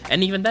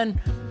 And even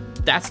then,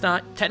 that's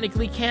not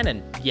technically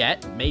canon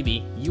yet.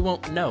 Maybe. You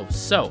won't know.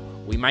 So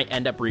we might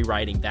end up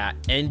rewriting that.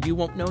 And you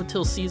won't know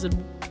until season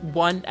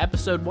 1,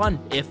 episode 1.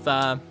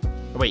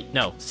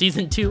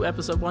 Season 2,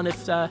 episode 1,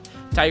 if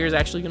Tiger's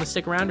actually going to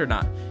stick around or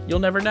not. You'll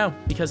never know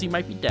because he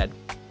might be dead.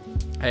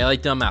 I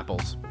like dumb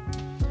apples.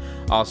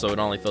 Also, it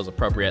only feels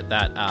appropriate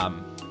that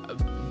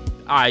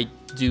I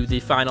do the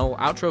final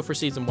outro for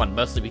season 1,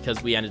 mostly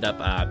because we ended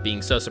up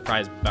being so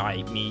surprised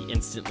by me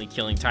instantly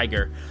killing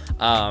Tiger.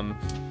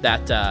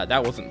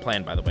 That wasn't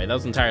planned, by the way. That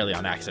was entirely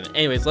on accident.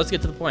 Anyways, let's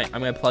get to the point.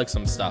 I'm going to plug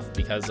some stuff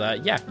because, I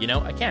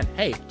can.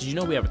 Hey, did you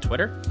know we have a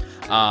Twitter?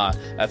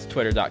 That's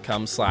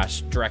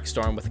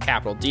twitter.com/DrekStorm with a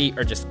capital D,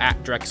 or just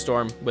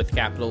 @DrekStorm with a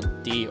capital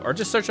D, or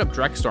just search up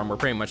DrekStorm. We're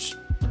pretty much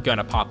going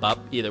to pop up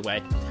either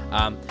way.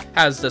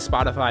 Has the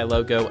Spotify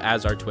logo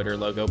as our Twitter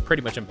logo.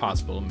 Pretty much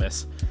impossible to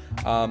miss.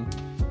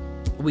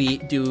 We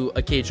do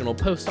occasional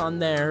posts on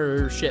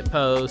there, shit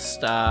post.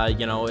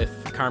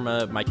 If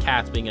Karma, my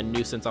cat's being a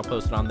nuisance, I'll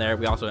post it on there.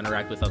 We also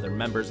interact with other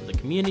members of the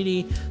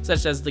community,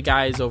 such as the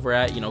guys over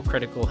at,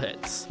 Critical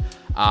Hits.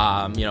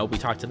 We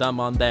talk to them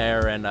on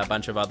there and a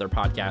bunch of other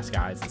podcast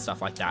guys and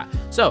stuff like that.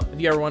 So if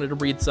you ever wanted to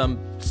read some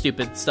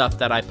stupid stuff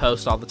that I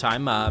post all the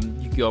time,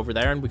 you can go over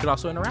there and we could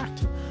also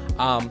interact.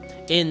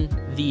 In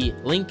the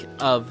link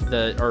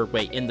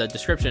in the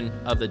description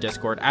of the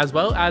Discord, as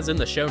well as in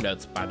the show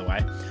notes, by the way,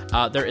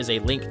 there is a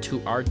link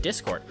to our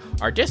Discord.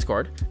 Our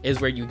Discord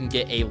is where you can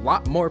get a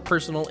lot more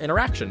personal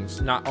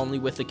interactions, not only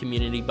with the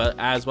community, but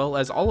as well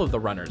as all of the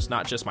runners,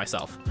 not just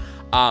myself.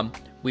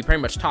 We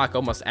pretty much talk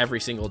almost every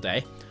single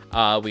day.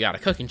 We got a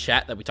cooking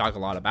chat that we talk a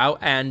lot about,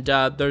 and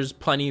there's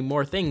plenty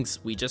more things.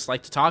 We just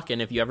like to talk,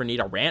 and if you ever need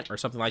a rant or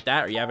something like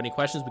that, or you have any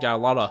questions, we got a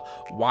lot of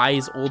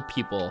wise old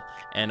people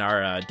in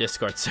our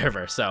Discord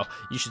server, so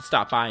you should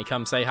stop by and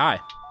come say hi.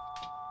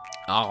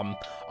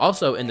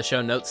 Also in the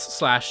show notes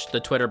 / the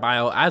Twitter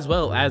bio, as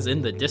well as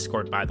in the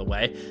Discord, by the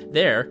way,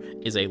 there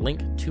is a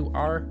link to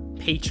our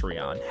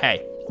Patreon.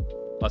 Hey,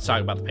 let's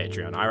talk about the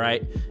Patreon, all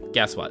right?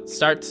 Guess what?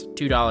 Starts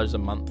 $2 a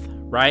month,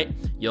 right?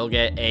 You'll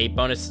get a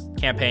bonus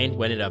campaign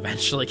when it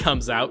eventually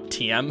comes out,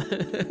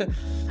 TM,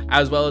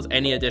 as well as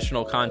any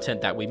additional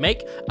content that we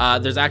make.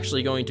 There's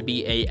actually going to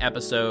be a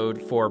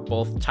episode for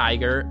both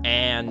Tiger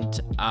and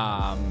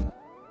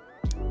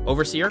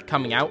Overseer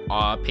coming out,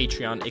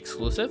 Patreon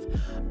exclusive.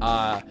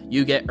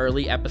 You get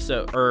early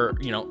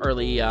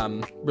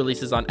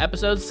releases on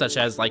episodes, such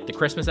as like the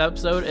Christmas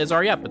episode is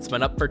already up. It's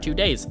been up for 2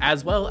 days,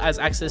 as well as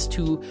access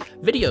to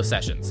video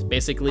sessions.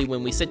 Basically,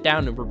 when we sit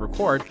down and we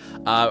record,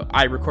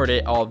 I record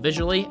it all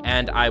visually,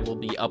 and I will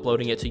be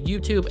uploading it to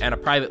YouTube, and a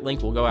private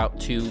link will go out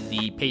to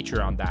the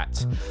Patreon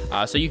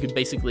so you can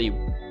basically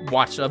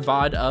watch a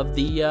VOD of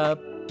the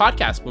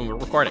podcast when we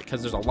record it,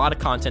 because there's a lot of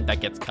content that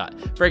gets cut.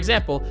 For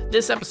example,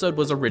 this episode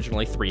was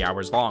originally 3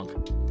 hours long.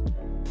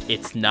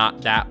 It's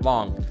not that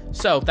long.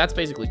 So that's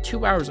basically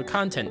 2 hours of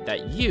content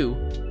that you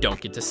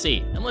don't get to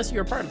see unless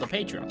you're a part of the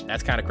Patreon.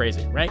 That's kind of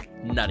crazy, right?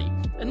 Nutty.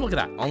 And look at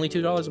that, only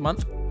 $2 a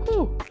month.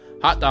 Whew,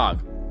 hot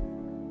dog.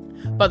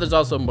 But there's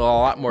also a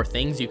lot more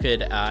things. You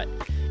could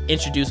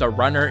introduce a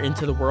runner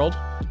into the world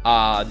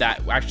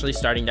that actually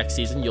starting next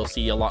season you'll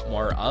see a lot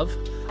more of.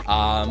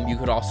 You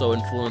could also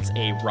influence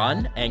a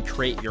run and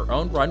create your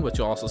own run, which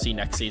you'll also see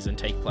next season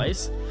take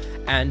place.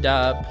 And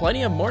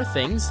plenty of more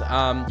things.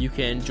 You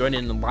can join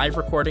in live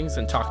recordings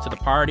and talk to the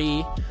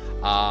party.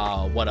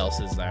 What else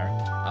is there?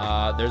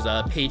 There's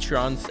a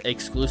Patreon's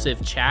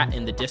exclusive chat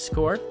in the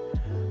Discord.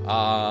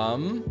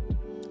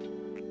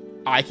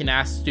 I can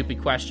ask stupid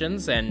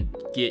questions and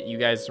get you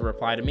guys to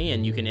reply to me,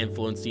 and you can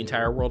influence the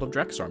entire world of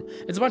Drextorm.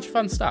 It's a bunch of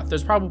fun stuff.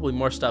 There's probably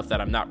more stuff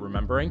that I'm not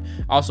remembering.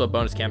 Also a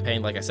bonus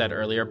campaign, like I said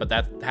earlier, but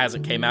that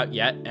hasn't came out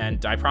yet,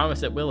 and I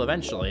promise it will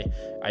eventually.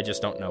 I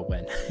just don't know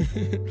when.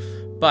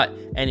 But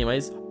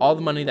anyways, all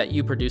the money that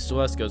you produce to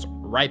us goes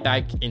right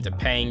back into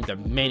paying the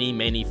many,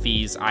 many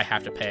fees I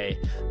have to pay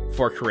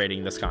for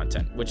creating this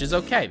content, which is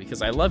okay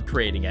because I love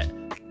creating it,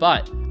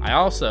 but I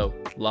also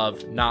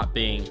love not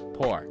being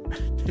poor.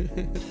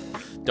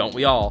 Don't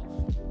we all?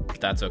 But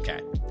that's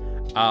okay.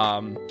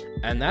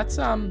 And that's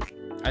I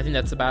think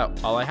that's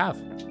about all I have.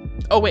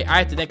 Oh wait, I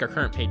have to thank our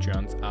current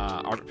Patreons,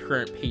 our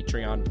current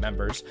Patreon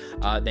members.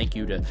 Thank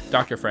you to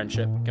Dr.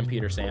 Friendship,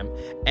 Computer Sam,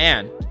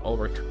 and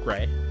Ulrich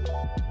Gray.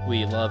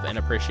 We love and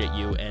appreciate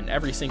you in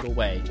every single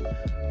way,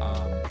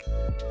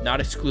 not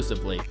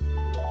exclusively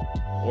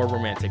or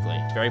romantically,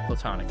 very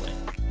platonically.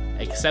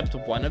 Except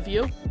one of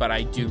you, but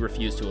I do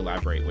refuse to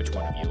elaborate which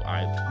one of you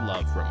I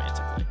love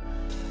romantically.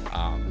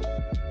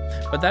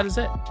 But that is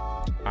it.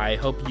 I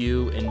hope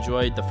you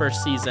enjoyed the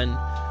first season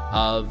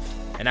of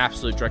an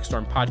Absolute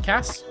Drextorm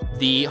podcast.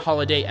 The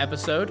holiday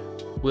episode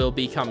will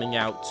be coming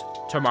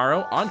out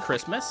tomorrow on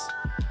Christmas.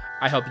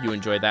 I hope you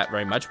enjoyed that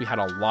very much. We had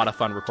a lot of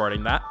fun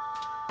recording that.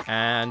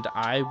 And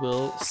I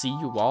will see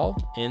you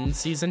all in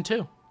season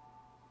 2.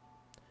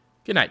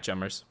 Good night,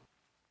 Jummers.